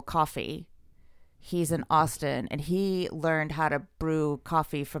Rifle Coffee, he's in Austin, and he learned how to brew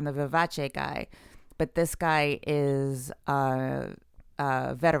coffee from the Vivace guy. But this guy is a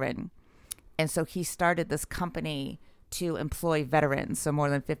veteran. And so he started this company to employ veterans. So more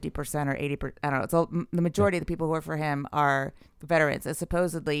than 50% or 80%, I don't know. So the majority of the people who work for him are veterans. And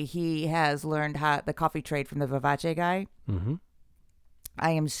supposedly he has learned the coffee trade from the Vivace guy. Mm-hmm. I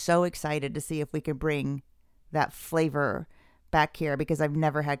am so excited to see if we can bring that flavor back here, because I've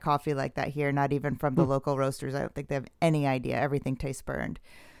never had coffee like that here, not even from the local roasters. I don't think they have any idea. Everything tastes burned.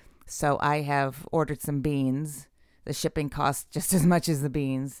 So I have ordered some beans. The shipping costs just as much as the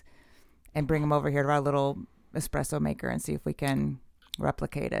beans, and bring them over here to our little espresso maker and see if we can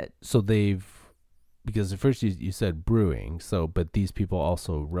replicate it. So because at first you said brewing, but these people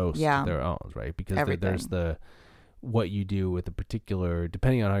also roast their own, right? Because there's what you do with a particular,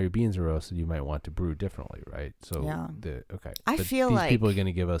 depending on how your beans are roasted, you might want to brew differently, right? So Yeah. I feel these like people are going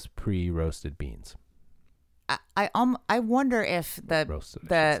to give us pre-roasted beans. I wonder if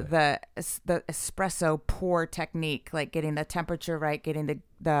Roasted, I should say. the espresso pour technique, like getting the temperature right, getting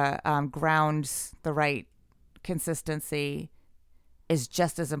the grounds the right consistency, is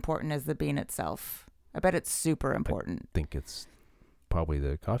just as important as the bean itself. I bet it's super important. I think it's probably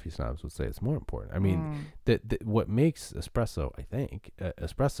the coffee snobs would say it's more important. I mean, what makes espresso, I think,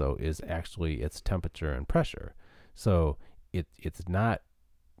 espresso is actually its temperature and pressure. So it's not.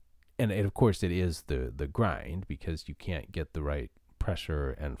 And of course, it is the grind, because you can't get the right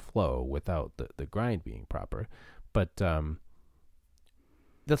pressure and flow without the grind being proper. But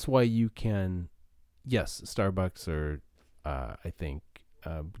that's why you can, yes, Starbucks are, I think,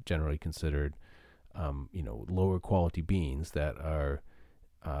 generally considered, lower quality beans that are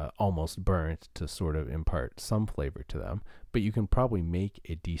almost burnt to sort of impart some flavor to them. But you can probably make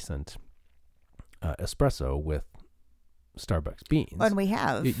a decent espresso with Starbucks beans. And we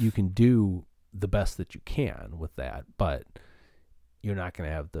have. You can do the best that you can with that, but you're not going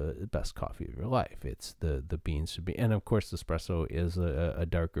to have the best coffee of your life. It's the beans should be, and of course, espresso is a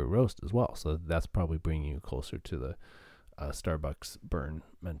darker roast as well. So that's probably bringing you closer to the Starbucks burn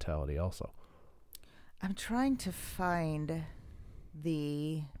mentality also. I'm trying to find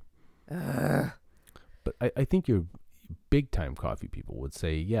the. But I think your big time coffee people would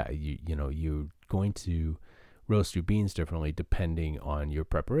say, yeah, you're going to roast your beans differently depending on your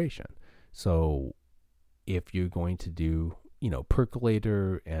preparation. So if you're going to do,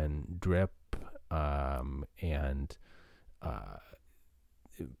 percolator and drip and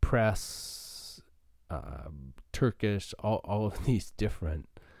press, Turkish, all of these different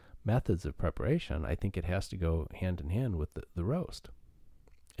methods of preparation, I think it has to go hand in hand with the roast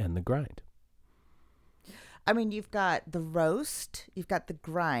and the grind. I mean, you've got the roast, you've got the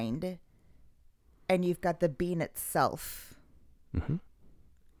grind, and you've got the bean itself. Mm-hmm.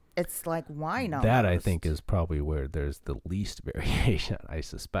 It's like wine almost. That, I think, is probably where there's the least variation, I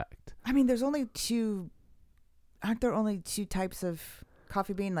suspect. I mean, aren't there only two types of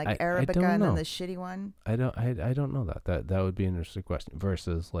coffee bean, like Arabica don't and then know. the shitty one? I don't know that. That would be an interesting question.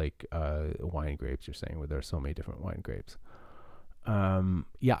 Versus like wine grapes, you're saying, where there are so many different wine grapes.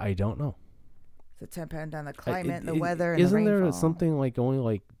 Yeah, I don't know. Does it depend on the climate and the weather and the isn't rainfall? there something like only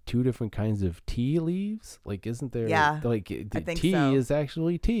like two different kinds of tea leaves? Like, isn't there? Yeah, Like I think tea so. is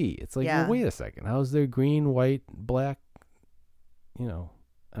actually tea. It's like, Yeah. well, wait a second. How is there green, white, black? I don't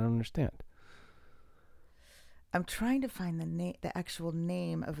understand. I'm trying to find the actual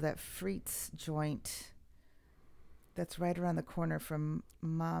name of that Frites joint that's right around the corner from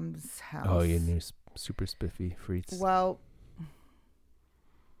Mom's house. Oh, your new super spiffy frites. Well,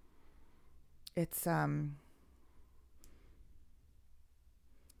 it's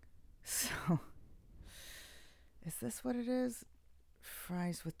so is this what it is?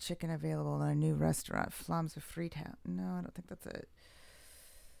 Fries with chicken available in a new restaurant, Flams of Friedhouse. No, I don't think that's it.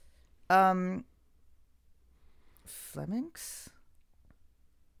 Fleming's?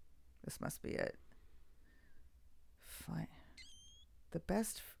 This must be it. Fine. The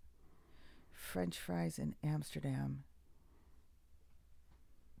best French fries in Amsterdam.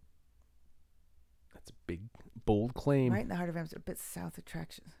 That's a big, bold claim. Right in the heart of Amsterdam, a bit south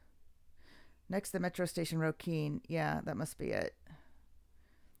attraction. Next to Metro Station Rokin. Yeah, that must be it.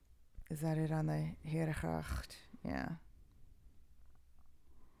 Is that it on the Herengracht? Yeah.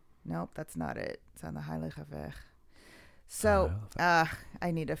 Nope, that's not it. It's on the Heilige Weg. So,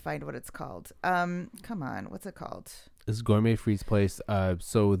 I need to find what it's called. Come on, what's it called? This is Gourmet Frites Place.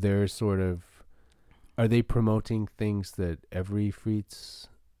 So they're sort of, are they promoting things that every Frites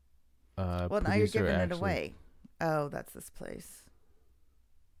well, now you're giving it away. Oh, that's this place.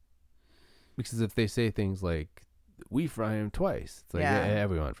 Because if they say things like, we fry them twice, it's like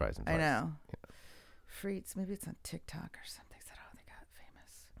everyone fries them twice. I know. Yeah. Frites, maybe it's on TikTok or something. Oh, they got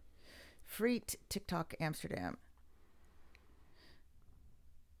famous. Friet TikTok Amsterdam.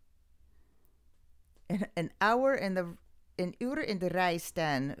 Een uur in de rij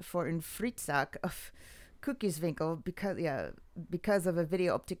staan voor een frietzak of koekjeswinkel because of a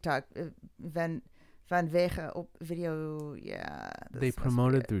video op TikTok vanwege op video they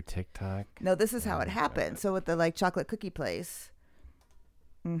promoted through TikTok. No, this is how it happened. So with the chocolate cookie place.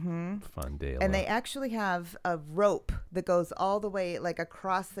 Fun day. And they actually have a rope that goes all the way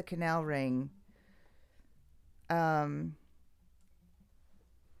across the canal ring.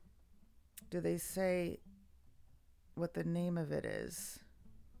 Do they say what the name of it is?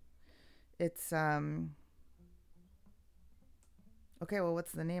 It's okay, well,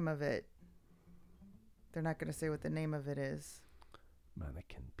 what's the name of it? They're not going to say what the name of it is.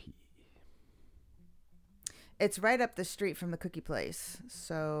 Mannequin P. It's right up the street from the cookie place.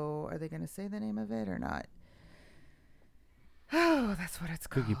 So are they going to say the name of it or not? Oh, that's what it's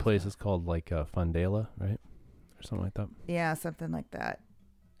called. Cookie place is called Fundela, right? Or something like that. Yeah, something like that.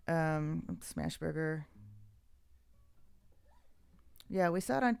 Smash Burger. Yeah, we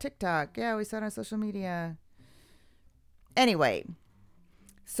saw it on TikTok. Yeah, we saw it on social media. Anyway,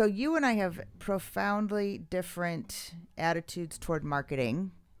 so you and I have profoundly different attitudes toward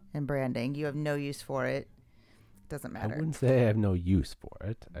marketing and branding. You have no use for it. Doesn't matter. I wouldn't say I have no use for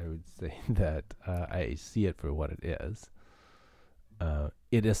it. I would say that I see it for what it is.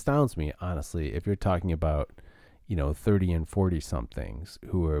 It astounds me, honestly, if you're talking about 30 and 40 somethings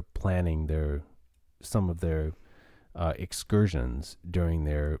who are planning some of their excursions during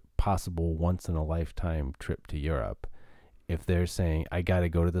their possible once in a lifetime trip to Europe. If they're saying, I got to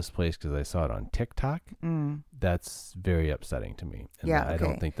go to this place because I saw it on TikTok, that's very upsetting to me. And I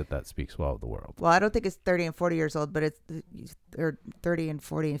don't think that speaks well of the world. Well, I don't think it's 30 and 40 years old, but it's 30 and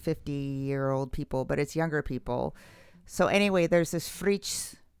 40 and 50-year-old people, but it's younger people. So anyway, there's this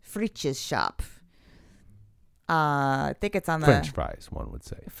Frietjes shop. I think it's on the French fries, one would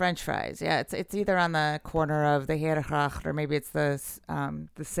say. French fries, yeah. It's either on the corner of the Herengracht or maybe it's the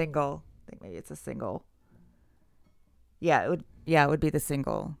single. I think maybe it's a single. Yeah, it would be the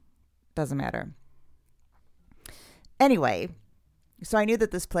single. Doesn't matter. Anyway, so I knew that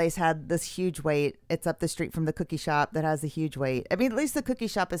this place had this huge wait. It's up the street from the cookie shop that has a huge wait. I mean, at least the cookie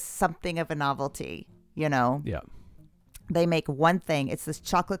shop is something of a novelty, Yeah. They make one thing. It's this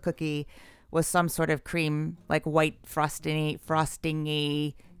chocolate cookie with some sort of cream, like white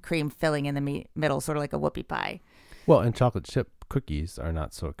frostingy cream filling in the middle, sort of like a whoopie pie. Well, and chocolate chip cookies are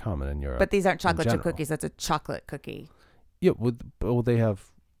not so common in Europe. But these aren't chocolate chip cookies. That's a chocolate cookie. Yeah, well, they have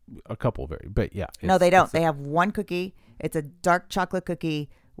a couple but yeah. No, they don't. They have one cookie. It's a dark chocolate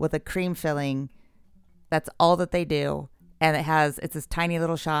cookie with a cream filling. That's all that they do. And it's this tiny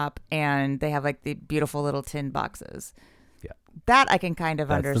little shop, and they have the beautiful little tin boxes. Yeah. That I can kind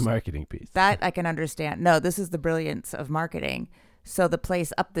of understand. That's the marketing piece. That I can understand. No, this is the brilliance of marketing. So the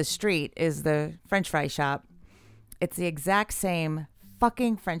place up the street is the French fry shop. It's the exact same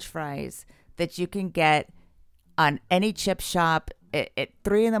fucking French fries that you can get on any chip shop at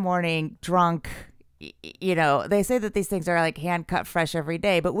 3 a.m, drunk. They say that these things are hand cut fresh every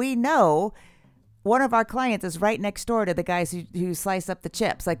day, but we know one of our clients is right next door to the guys who slice up the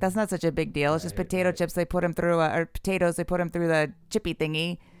chips. That's not such a big deal. It's just potato chips. They put them through, or potatoes. They put them through the chippy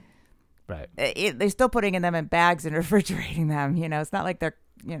thingy. Right. They're still putting them in bags and refrigerating them. It's not like they're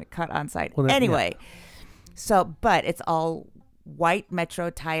cut on site. Well, anyway, so but it's all white metro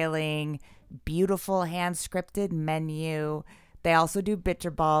tiling, beautiful hand scripted menu. They also do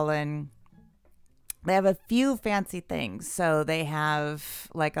bitterballen. They have a few fancy things. So they have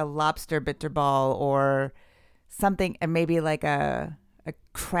like a lobster bitterball or something, and maybe like a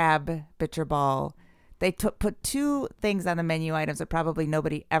crab bitterball. They put two things on the menu items that probably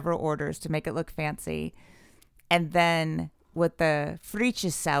nobody ever orders to make it look fancy. And then with the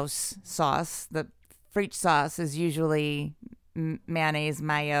frites sauce, the frite sauce is usually mayonnaise,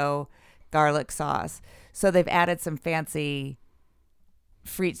 mayo, garlic sauce. So they've added some fancy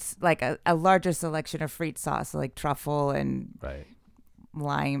frites, like a larger selection of frite sauce, like truffle and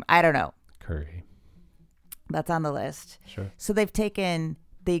lime. I don't know. Curry. That's on the list. Sure. So they've taken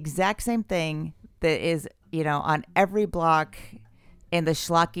the exact same thing that is, on every block in the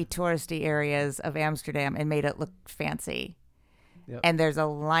schlocky touristy areas of Amsterdam and made it look fancy. Yep. And there's a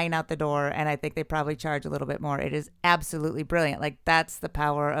line out the door, and I think they probably charge a little bit more. It is absolutely brilliant. Like, that's the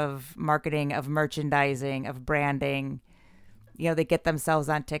power of marketing, of merchandising, of branding. They get themselves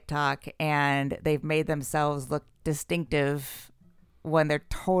on TikTok, and they've made themselves look distinctive when they're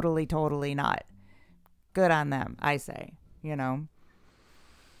totally, totally not. Good on them, I say,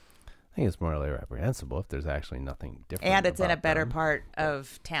 I think it's morally reprehensible if there's actually nothing different. And it's in a better them. part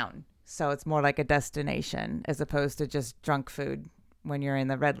of town. So it's more like a destination as opposed to just drunk food when you're in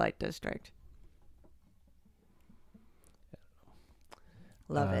the red light district.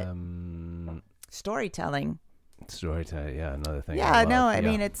 Love it. Storytelling. Yeah, another thing. Yeah, I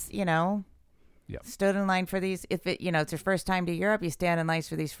mean, it's, Yep. stood in line for these. If it's your first time to Europe, you stand in line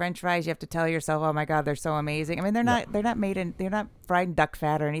for these French fries. You have to tell yourself, "Oh my God, they're so amazing." I mean, they're not they're not fried in duck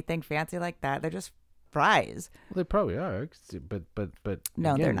fat or anything fancy like that. They're just fries. Well, they probably are, but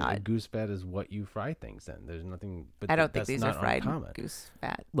no, again, they're not. Goose fat is what you fry things in. There's nothing. But I don't think that's these not are fried uncommon. goose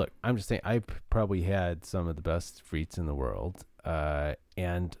fat. Look, I'm just saying, I've probably had some of the best frites in the world,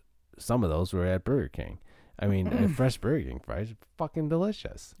 and some of those were at Burger King. I mean, fresh Burger King fries are fucking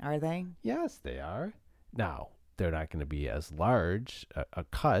delicious. Are they? Yes, they are. Now, they're not going to be as large a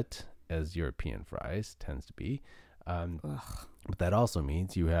cut as European fries tends to be. But that also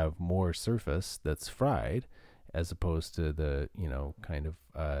means you have more surface that's fried as opposed to the, kind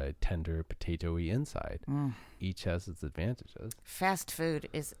of tender potato-y inside. Each has its advantages. Fast food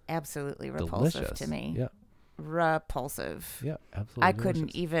is absolutely repulsive to me. Yeah. Repulsive. Yeah, absolutely. I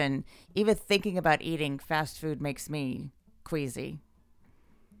couldn't even thinking about eating fast food makes me queasy.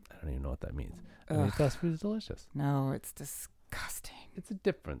 I don't even know what that means. I mean, fast food is delicious. No, it's disgusting. It's a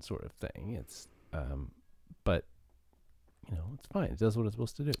different sort of thing. It's, but it's fine. It does what it's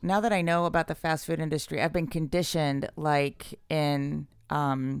supposed to do. Now that I know about the fast food industry, I've been conditioned like in,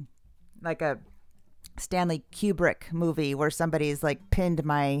 like a Stanley Kubrick movie where somebody's like pinned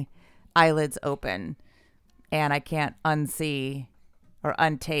my eyelids open and I can't unsee or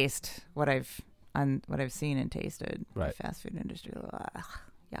untaste what I've seen and tasted. Right. The fast food industry. Ugh,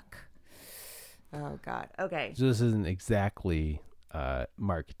 yuck. Oh God. Okay. So this isn't exactly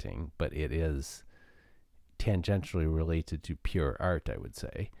marketing, but it is tangentially related to pure art, I would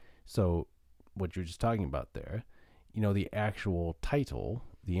say. So what you're just talking about there, the actual title,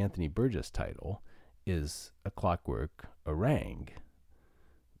 the Anthony Burgess title, is A Clockwork Orang,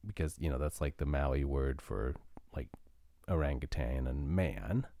 because that's like the Maori word for like orangutan and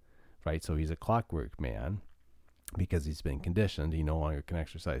man, right? So he's a clockwork man because he's been conditioned. He no longer can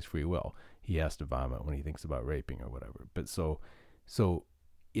exercise free will. He has to vomit when he thinks about raping or whatever. But so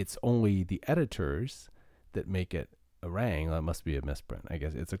it's only the editors that make it orang. That must be a misprint. I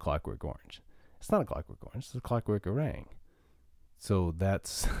guess it's A Clockwork Orange. It's not A Clockwork Orange. It's A Clockwork Orang. So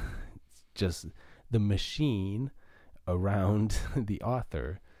that's just the machine around the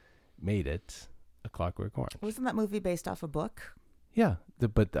author made it A Clockwork Orange. Wasn't that movie based off a book? Yeah,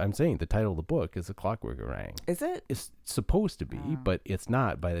 but I'm saying the title of the book is A Clockwork Orang. Is it? It's supposed to be, but it's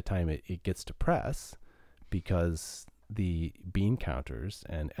not by the time it gets to press, because the bean counters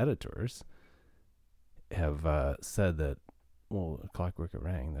and editors have said that, well, A Clockwork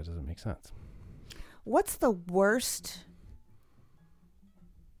Orang, that doesn't make sense. What's the worst?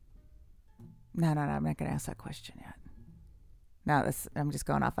 No, I'm not going to ask that question yet. No, I'm just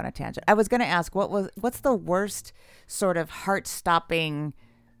going off on a tangent. I was going to ask, what's the worst sort of heart-stopping,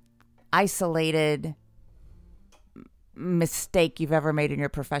 isolated mistake you've ever made in your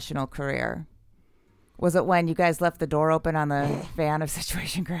professional career? Was it when you guys left the door open on the van of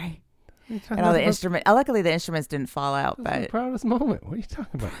Situation Grey? And all the instrument. Luckily, the instruments didn't fall out. That's my proudest moment. What are you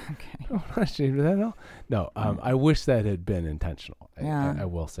talking about? Okay. I'm not ashamed of that at all. No, I wish that had been intentional. Yeah. I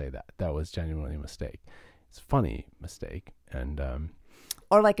will say that was genuinely a mistake. It's a funny mistake, and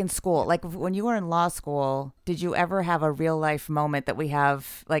or like in school, like when you were in law school, did you ever have a real life moment that we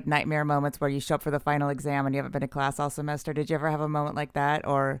have, like nightmare moments where you show up for the final exam and you haven't been to class all semester? Did you ever have a moment like that,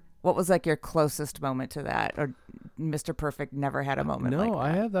 or what was like your closest moment to that? Or Mr. Perfect never had a moment like that? No,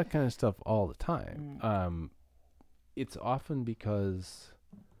 I have that kind of stuff all the time. It's often because,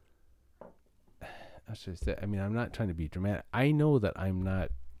 I should say, I mean, I'm not trying to be dramatic. I know that I'm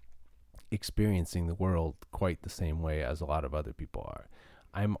not experiencing the world quite the same way as a lot of other people are.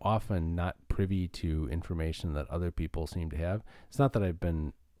 I'm often not privy to information that other people seem to have. It's not that I've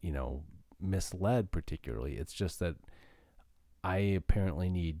been, misled particularly. It's just that I apparently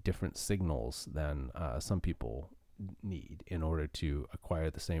need different signals than some people need in order to acquire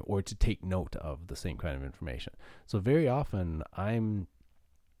the same, or to take note of the same kind of information. So very often I'm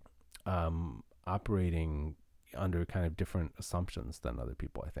operating under kind of different assumptions than other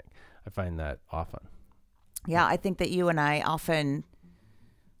people, I think. I find that often. Yeah, I think that you and I often,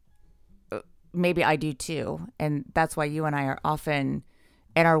 maybe I do too, and that's why you and I are often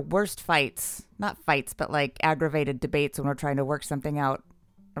in our worst fights, not fights, but like aggravated debates when we're trying to work something out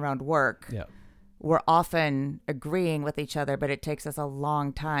around work. Yeah. We're often agreeing with each other, but it takes us a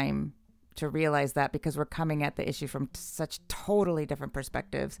long time to realize that because we're coming at the issue from such totally different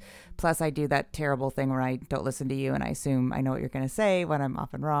perspectives. Plus, I do that terrible thing where I don't listen to you and I assume I know what you're going to say when I'm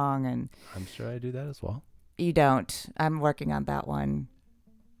often wrong. And I'm sure I do that as well. You don't. I'm working on that one.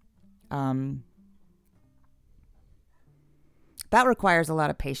 That requires a lot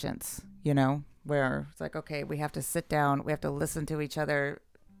of patience, where it's like, okay, we have to sit down, we have to listen to each other,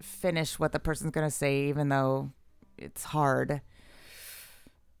 finish what the person's going to say, even though it's hard.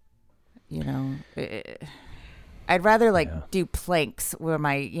 I'd rather do planks where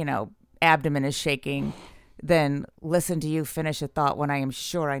my, abdomen is shaking than listen to you finish a thought when I am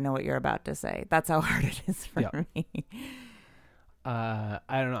sure I know what you're about to say. That's how hard it is for me. I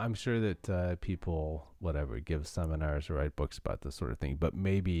don't know. I'm sure that people, give seminars or write books about this sort of thing, but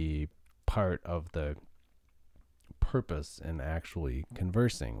maybe part of the purpose in actually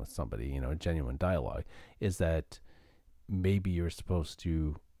conversing with somebody, genuine dialogue, is that maybe you're supposed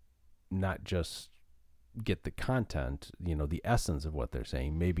to not just get the content, the essence of what they're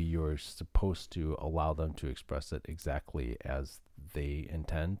saying. Maybe you're supposed to allow them to express it exactly as they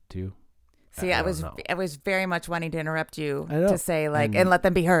intend to. See, I was very much wanting to interrupt you to say and let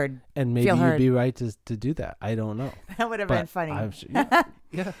them be heard. And maybe you'd be right to do that. I don't know. That would have been funny. I'm sure,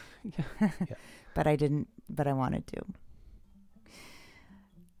 yeah. But I didn't, but I wanted to.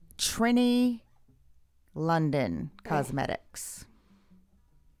 Trini London Cosmetics.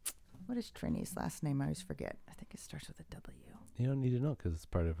 What is Trini's last name? I always forget. I think it starts with a W. You don't need to know because it's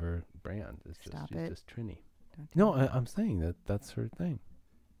part of her brand. It's Stop it. Just Trini. No, I'm saying that's her thing.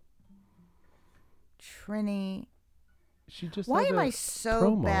 Trini. She just. Why am I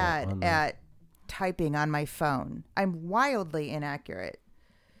so bad at typing on my phone? I'm wildly inaccurate.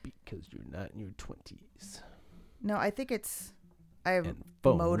 Because you're not in your 20s. No, I think it's. I have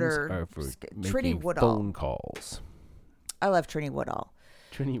phones motor. Are for Trini making Woodall. Phone calls. I love Trini Woodall.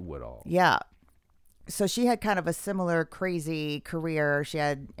 Trini Woodall. Yeah. So she had kind of a similar crazy career. She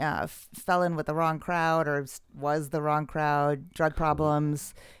had fell in with the wrong crowd, or was the wrong crowd, drug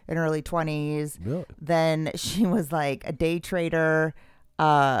problems in her early 20s. Really? Then she was like a day trader,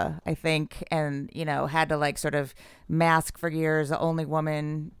 I think, and, had to sort of mask for years. The only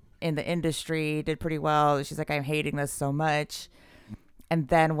woman in the industry, did pretty well. She's like, I'm hating this so much. And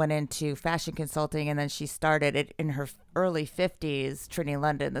then went into fashion consulting, and then she started it in her early 50s, Trini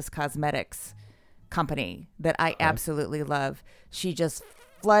London, this cosmetics company that I absolutely love. She just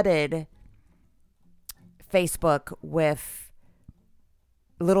flooded Facebook with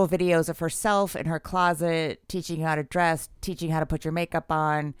little videos of herself in her closet, teaching you how to dress, teaching how to put your makeup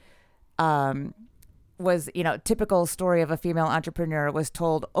on. Was, typical story of a female entrepreneur, was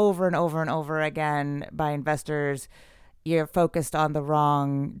told over and over and over again by investors. You're focused on the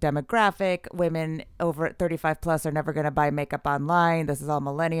wrong demographic. Women over 35 plus are never going to buy makeup online. This is all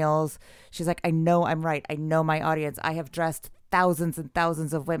millennials. She's like, I know I'm right. I know my audience. I have dressed thousands and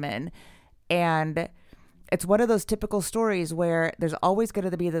thousands of women. And it's one of those typical stories where there's always going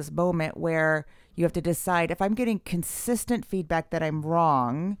to be this moment where you have to decide, if I'm getting consistent feedback that I'm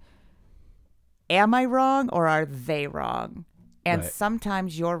wrong, am I wrong or are they wrong? And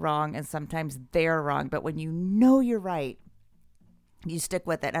sometimes you're wrong and sometimes they're wrong. But when you know you're right, you stick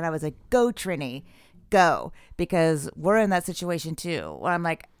with it. And I was like, go, Trini, go. Because we're in that situation too, where I'm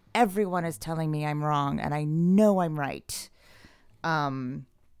like, everyone is telling me I'm wrong, and I know I'm right. And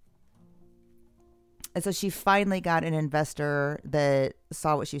so she finally got an investor that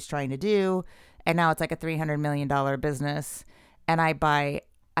saw what she was trying to do, and now it's like a $300 million business. And I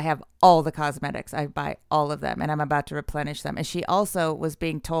have all the cosmetics. I buy all of them, and I'm about to replenish them. And she also was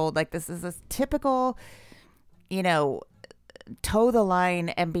being told, like, this is a typical, toe the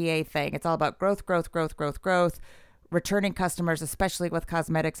line MBA thing. It's all about growth. Returning customers, especially with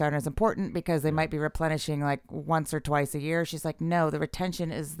cosmetics, aren't as important because they might be replenishing like once or twice a year. She's like, no, the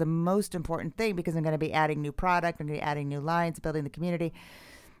retention is the most important thing because I'm going to be adding new product, I'm going to be adding new lines, building the community.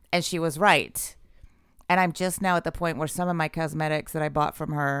 And she was right. And I'm just now at the point where some of my cosmetics that I bought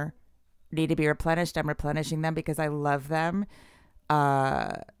from her need to be replenished. I'm replenishing them because I love them.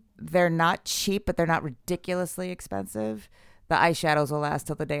 They're not cheap, but they're not ridiculously expensive. The eyeshadows will last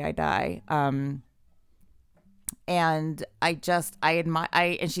till the day I die. And I admire,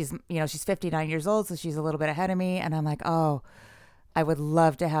 and she's 59 years old, so she's a little bit ahead of me. And I'm like, oh, I would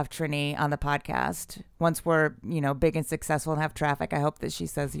love to have Trini on the podcast once we're, big and successful and have traffic. I hope that she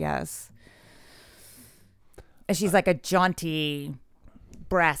says yes. And she's like a jaunty,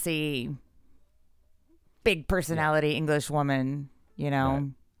 brassy, big personality English woman, Right.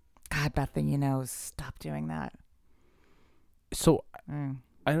 God, Beth, stop doing that. So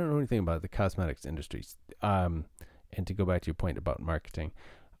I don't know anything about the cosmetics industry. And to go back to your point about marketing,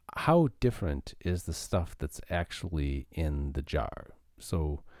 how different is the stuff that's actually in the jar?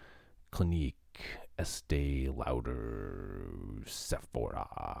 So Clinique, Estee Lauder, Sephora.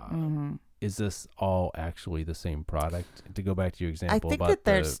 Mm-hmm. Is this all actually the same product? To go back to your example about that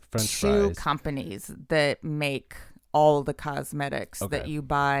there's the French two fries. companies that make all the cosmetics that you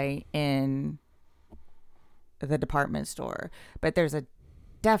buy in the department store. But there's a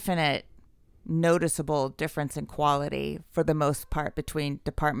definite noticeable difference in quality for the most part between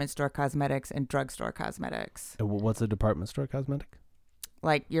department store cosmetics and drugstore cosmetics. And what's a department store cosmetic?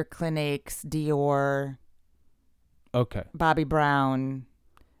 Like your Cliniques, Dior, Bobbi Brown,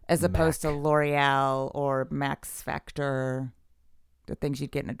 as opposed to L'Oreal or Max Factor, the things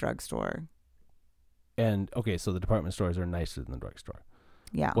you'd get in a drugstore. And so the department stores are nicer than the drugstore.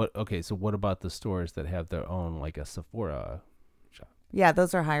 Yeah. So what about the stores that have their own, like a Sephora shop? Yeah,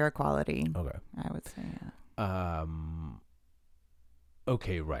 those are higher quality. Okay. I would say, yeah.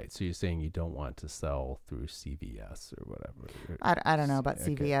 Okay, right. So you're saying you don't want to sell through CVS or whatever. I don't know about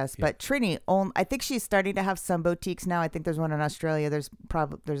CVS, but Trini, I think she's starting to have some boutiques now. I think there's one in Australia. There's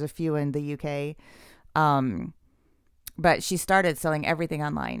a few in the UK. But she started selling everything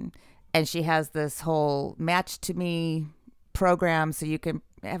online. And she has this whole Match to Me program, so you can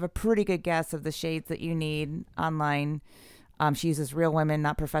have a pretty good guess of the shades that you need online. She uses real women,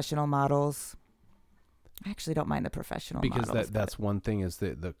 not professional models. I actually don't mind the professional models. Because that's one thing is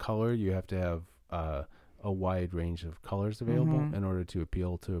the color. You have to have a wide range of colors available in order to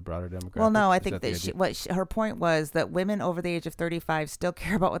appeal to a broader demographic. Well, no, I think that her point was that women over the age of 35 still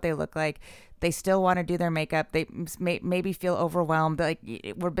care about what they look like. They still want to do their makeup. They maybe feel overwhelmed. Like,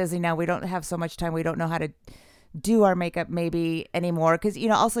 we're busy now. We don't have so much time. We don't know how to do our makeup maybe anymore. Because,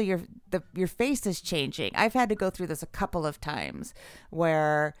 also your face is changing. I've had to go through this a couple of times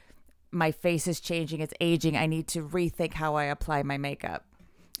where my face is changing. It's aging. I need to rethink how I apply my makeup.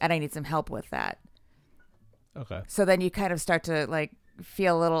 And I need some help with that. Okay. So then you kind of start to like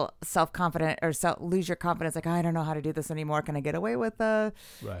feel a little self-confident or lose your confidence. Like, I don't know how to do this anymore. Can I get away with this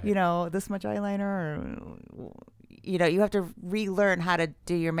much eyeliner? Or, you have to relearn how to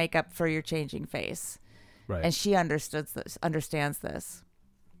do your makeup for your changing face. Right. And she understands this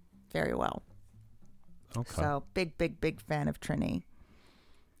very well. Okay. So big fan of Trini.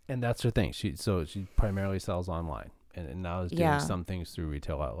 And that's her thing. She primarily sells online. And now is doing some things through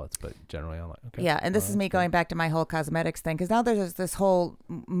retail outlets, but generally online. Okay. Yeah, and this is me going back to my whole cosmetics thing, because now there's this whole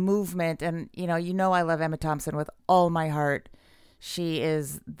movement, and I love Emma Thompson with all my heart. She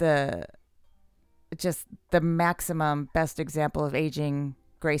is the maximum best example of aging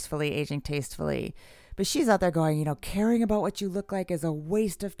gracefully, aging tastefully. But she's out there going, caring about what you look like is a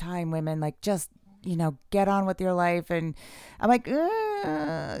waste of time, women. Like, just get on with your life. And I'm like,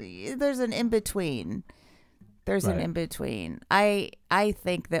 there's an in between. There's an in-between. I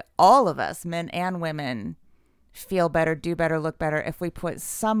think that all of us, men and women, feel better, do better, look better if we put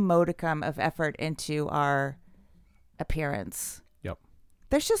some modicum of effort into our appearance. Yep.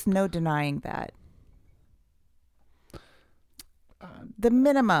 There's just no denying that. The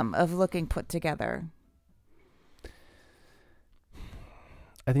minimum of looking put together.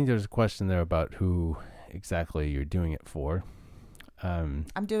 I think there's a question there about who exactly you're doing it for. I'm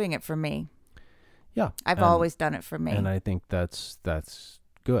doing it for me. Yeah. I've always done it for me. And I think that's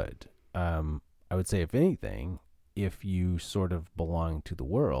good. I would say, if anything, if you sort of belong to the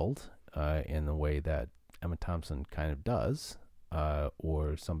world in the way that Emma Thompson kind of does,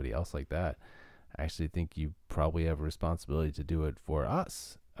 or somebody else like that, I actually think you probably have a responsibility to do it for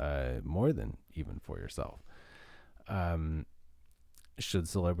us more than even for yourself. Should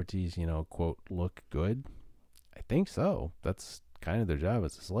celebrities, quote, look good? I think so. That's kind of their job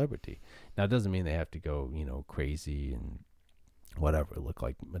as a celebrity. Now, it doesn't mean they have to go, crazy and whatever, look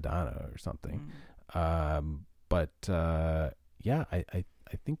like Madonna or something. But yeah, I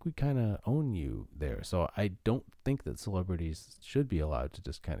think we kind of own you there. So I don't think that celebrities should be allowed to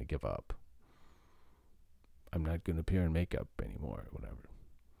just kind of give up. I'm not going to appear in makeup anymore or whatever.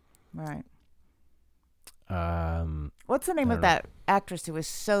 Right. What's the name of that actress who was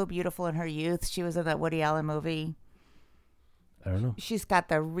so beautiful in her youth? She was in that Woody Allen movie. I don't know. She's got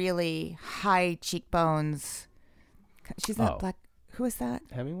the really high cheekbones. She's not black. Who is that?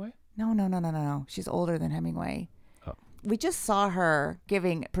 Hemingway? No. She's older than Hemingway. Oh. We just saw her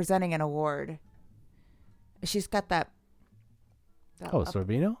presenting an award. She's got that.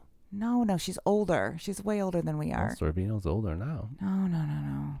 Sorvino? No, she's older. She's way older than we are. Well, Sorvino's older now.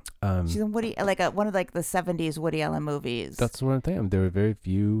 No. She's in one of the 70s Woody Allen movies. That's what I'm thinking. There were very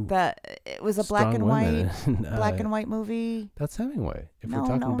few. It was a black and white movie. That's Hemingway.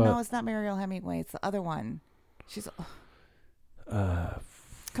 No, it's not Mariel Hemingway. It's the other one. She's.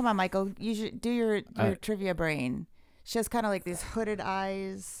 Come on, Michael. You should do your trivia brain. She has kind of like these hooded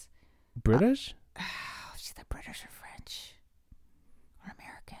eyes. British? She's the British or French or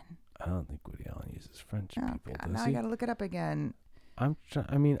American. I don't think Woody Allen uses French people. God, now I gotta look it up again.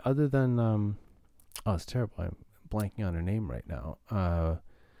 Other than it's terrible. I'm blanking on her name right now.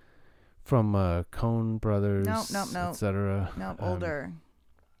 From Coen Brothers. Nope. Etc. Nope, older.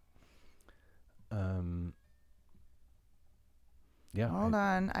 Yeah. Hold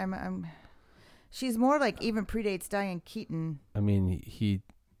on. I'm. She's more like even predates Diane Keaton. I mean, he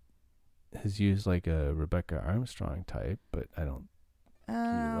has used like a Rebecca Armstrong type, but I don't. He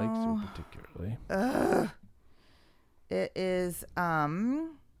likes her particularly. It is her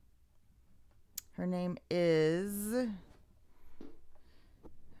name is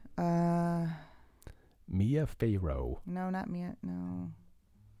Mia Farrow. No, not Mia. No.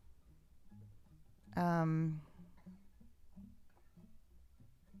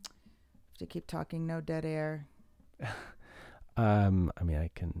 To keep talking, no dead air. I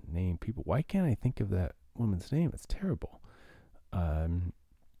can name people. Why can't I think of that woman's name? It's terrible.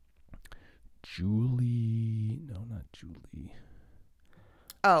 Julie. No, not Julie.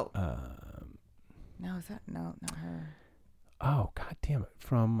 Oh. No, is that not her? Oh, God damn it!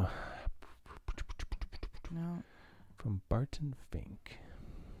 From Barton Fink.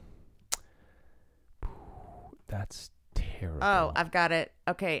 That's terrible. Oh, I've got it.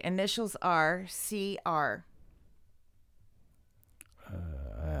 Okay, initials are CR.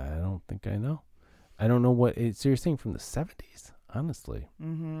 I don't think I know. I don't know what it's. So you're saying from the 70s, honestly.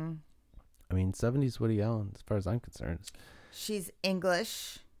 Mm-hmm. I mean, 70s Woody Allen, as far as I'm concerned. She's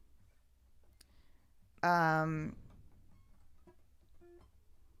English. Okay,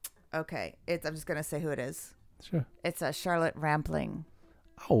 I'm just gonna say who it is. Sure. It's Charlotte Rampling.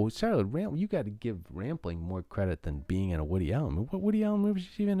 Oh, Charlotte Rampling. You got to give Rampling more credit than being in a Woody Allen movie. What Woody Allen movie is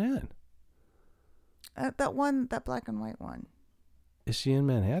she even in? That black and white one. Is she in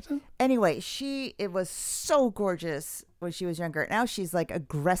Manhattan? Anyway, it was so gorgeous when she was younger. Now she's like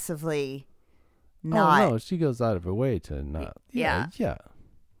aggressively not. Oh, no, she goes out of her way to not. Yeah. Well,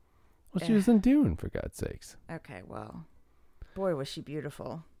 she was in Dune, for God's sakes. Okay, well, boy, was she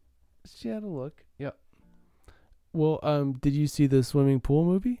beautiful. She had a look. Yeah. Well, did you see the swimming pool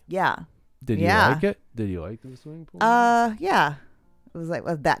movie? Yeah. Did you like it? Did you like the swimming pool movie? Yeah. It was like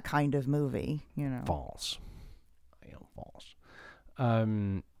that kind of movie, False. I am false.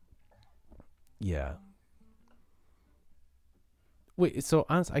 Yeah. Wait, so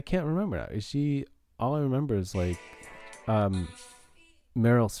honestly, I can't remember now. Is she? All I remember is like, Meryl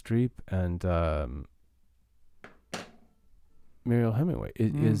Streep and Mariel Hemingway.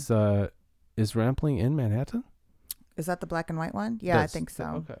 Is Rampling in Manhattan? Is that the black and white one? Yeah, I think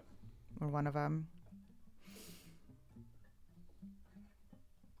so. Okay. Or one of them.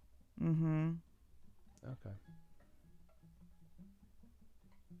 Mm-hmm. Okay.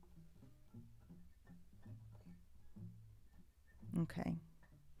 Okay.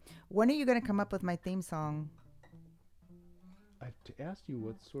 When are you going to come up with my theme song? I asked you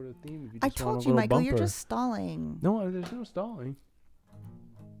what sort of theme. If you I just want told a you, little Michael, bumper. you're just stalling. No, there's no stalling.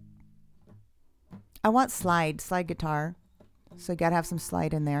 I want slide guitar. So you got to have some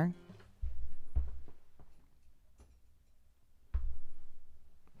slide in there.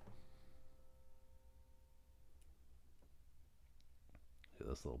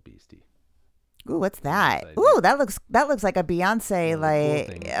 this little beastie. Ooh, what's that? Nice Ooh, that looks like a Beyonce, One of the cool like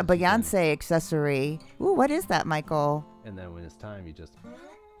things a that you can- Beyonce accessory. Ooh, what is that, Michael? And then when it's time, you just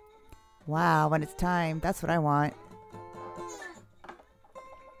Wow, when it's time, that's what I want.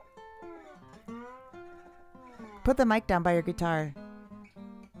 Put the mic down by your guitar.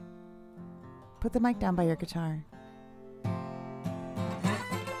 Put the mic down by your guitar.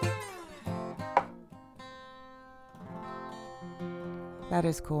 That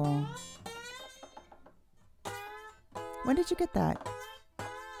is cool. When did you get that?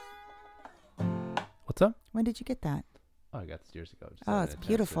 what's up? When did you get that? Oh, I got this years ago. Just Oh, had it's an attached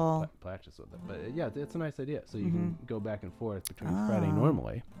beautiful. Practice with it, but yeah, it's a nice idea. So you can go back and forth between Oh. fretting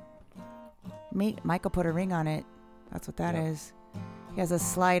normally. Michael put a ring on it. That's what that Yep. is. He has a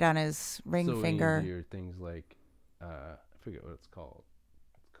slide on his ring so finger. when you do your things like I forget what it's called.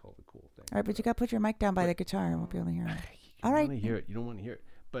 It's called a cool thing. All right, but you got to put your mic down by the guitar. I won't be able to hear it. All right. You want to hear it. You don't want to hear it.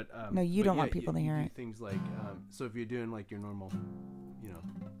 But No, you but don't yeah, want people to hear do it. Things like so if you're doing like your normal,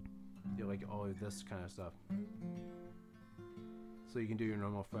 you like all of this kind of stuff. So you can do your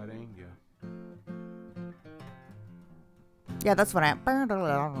normal fretting. Yeah. Yeah, that's what I.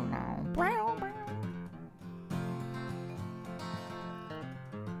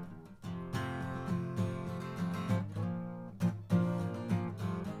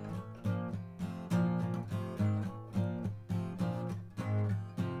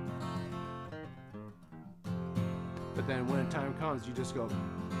 But then when time comes, you just go.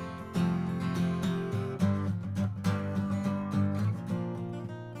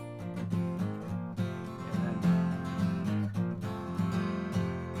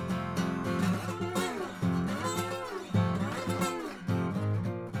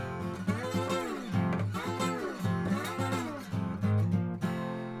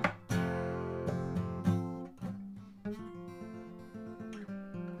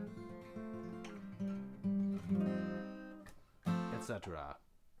 Etc.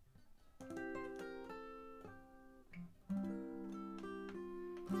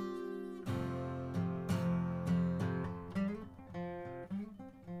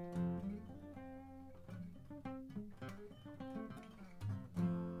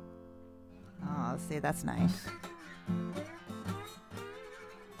 Oh, see, that's nice. And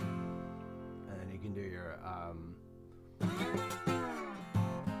then you can do your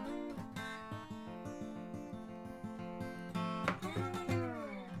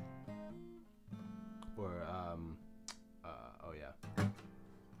or oh yeah.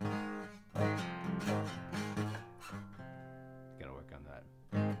 Gotta work on that.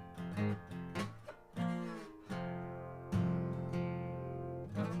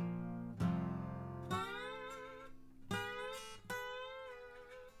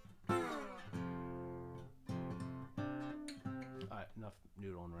 Alright, enough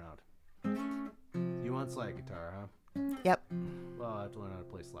noodling around. You want slide guitar, huh? Yep. Well, I have to learn how to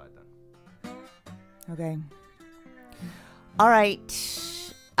play slide then. Okay. All right.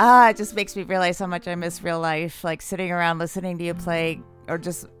 It just makes me realize how much I miss real life. Like sitting around listening to you play, or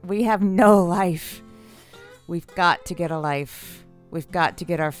just, we have no life. We've got to get a life. We've got to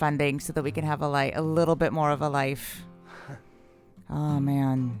get our funding so that we can have a little bit more of a life. Oh,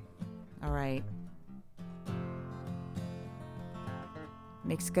 man. All right.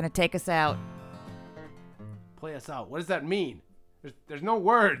 Nick's going to take us out. Play us out. What does that mean? There's no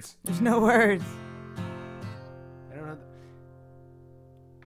words. There's no words.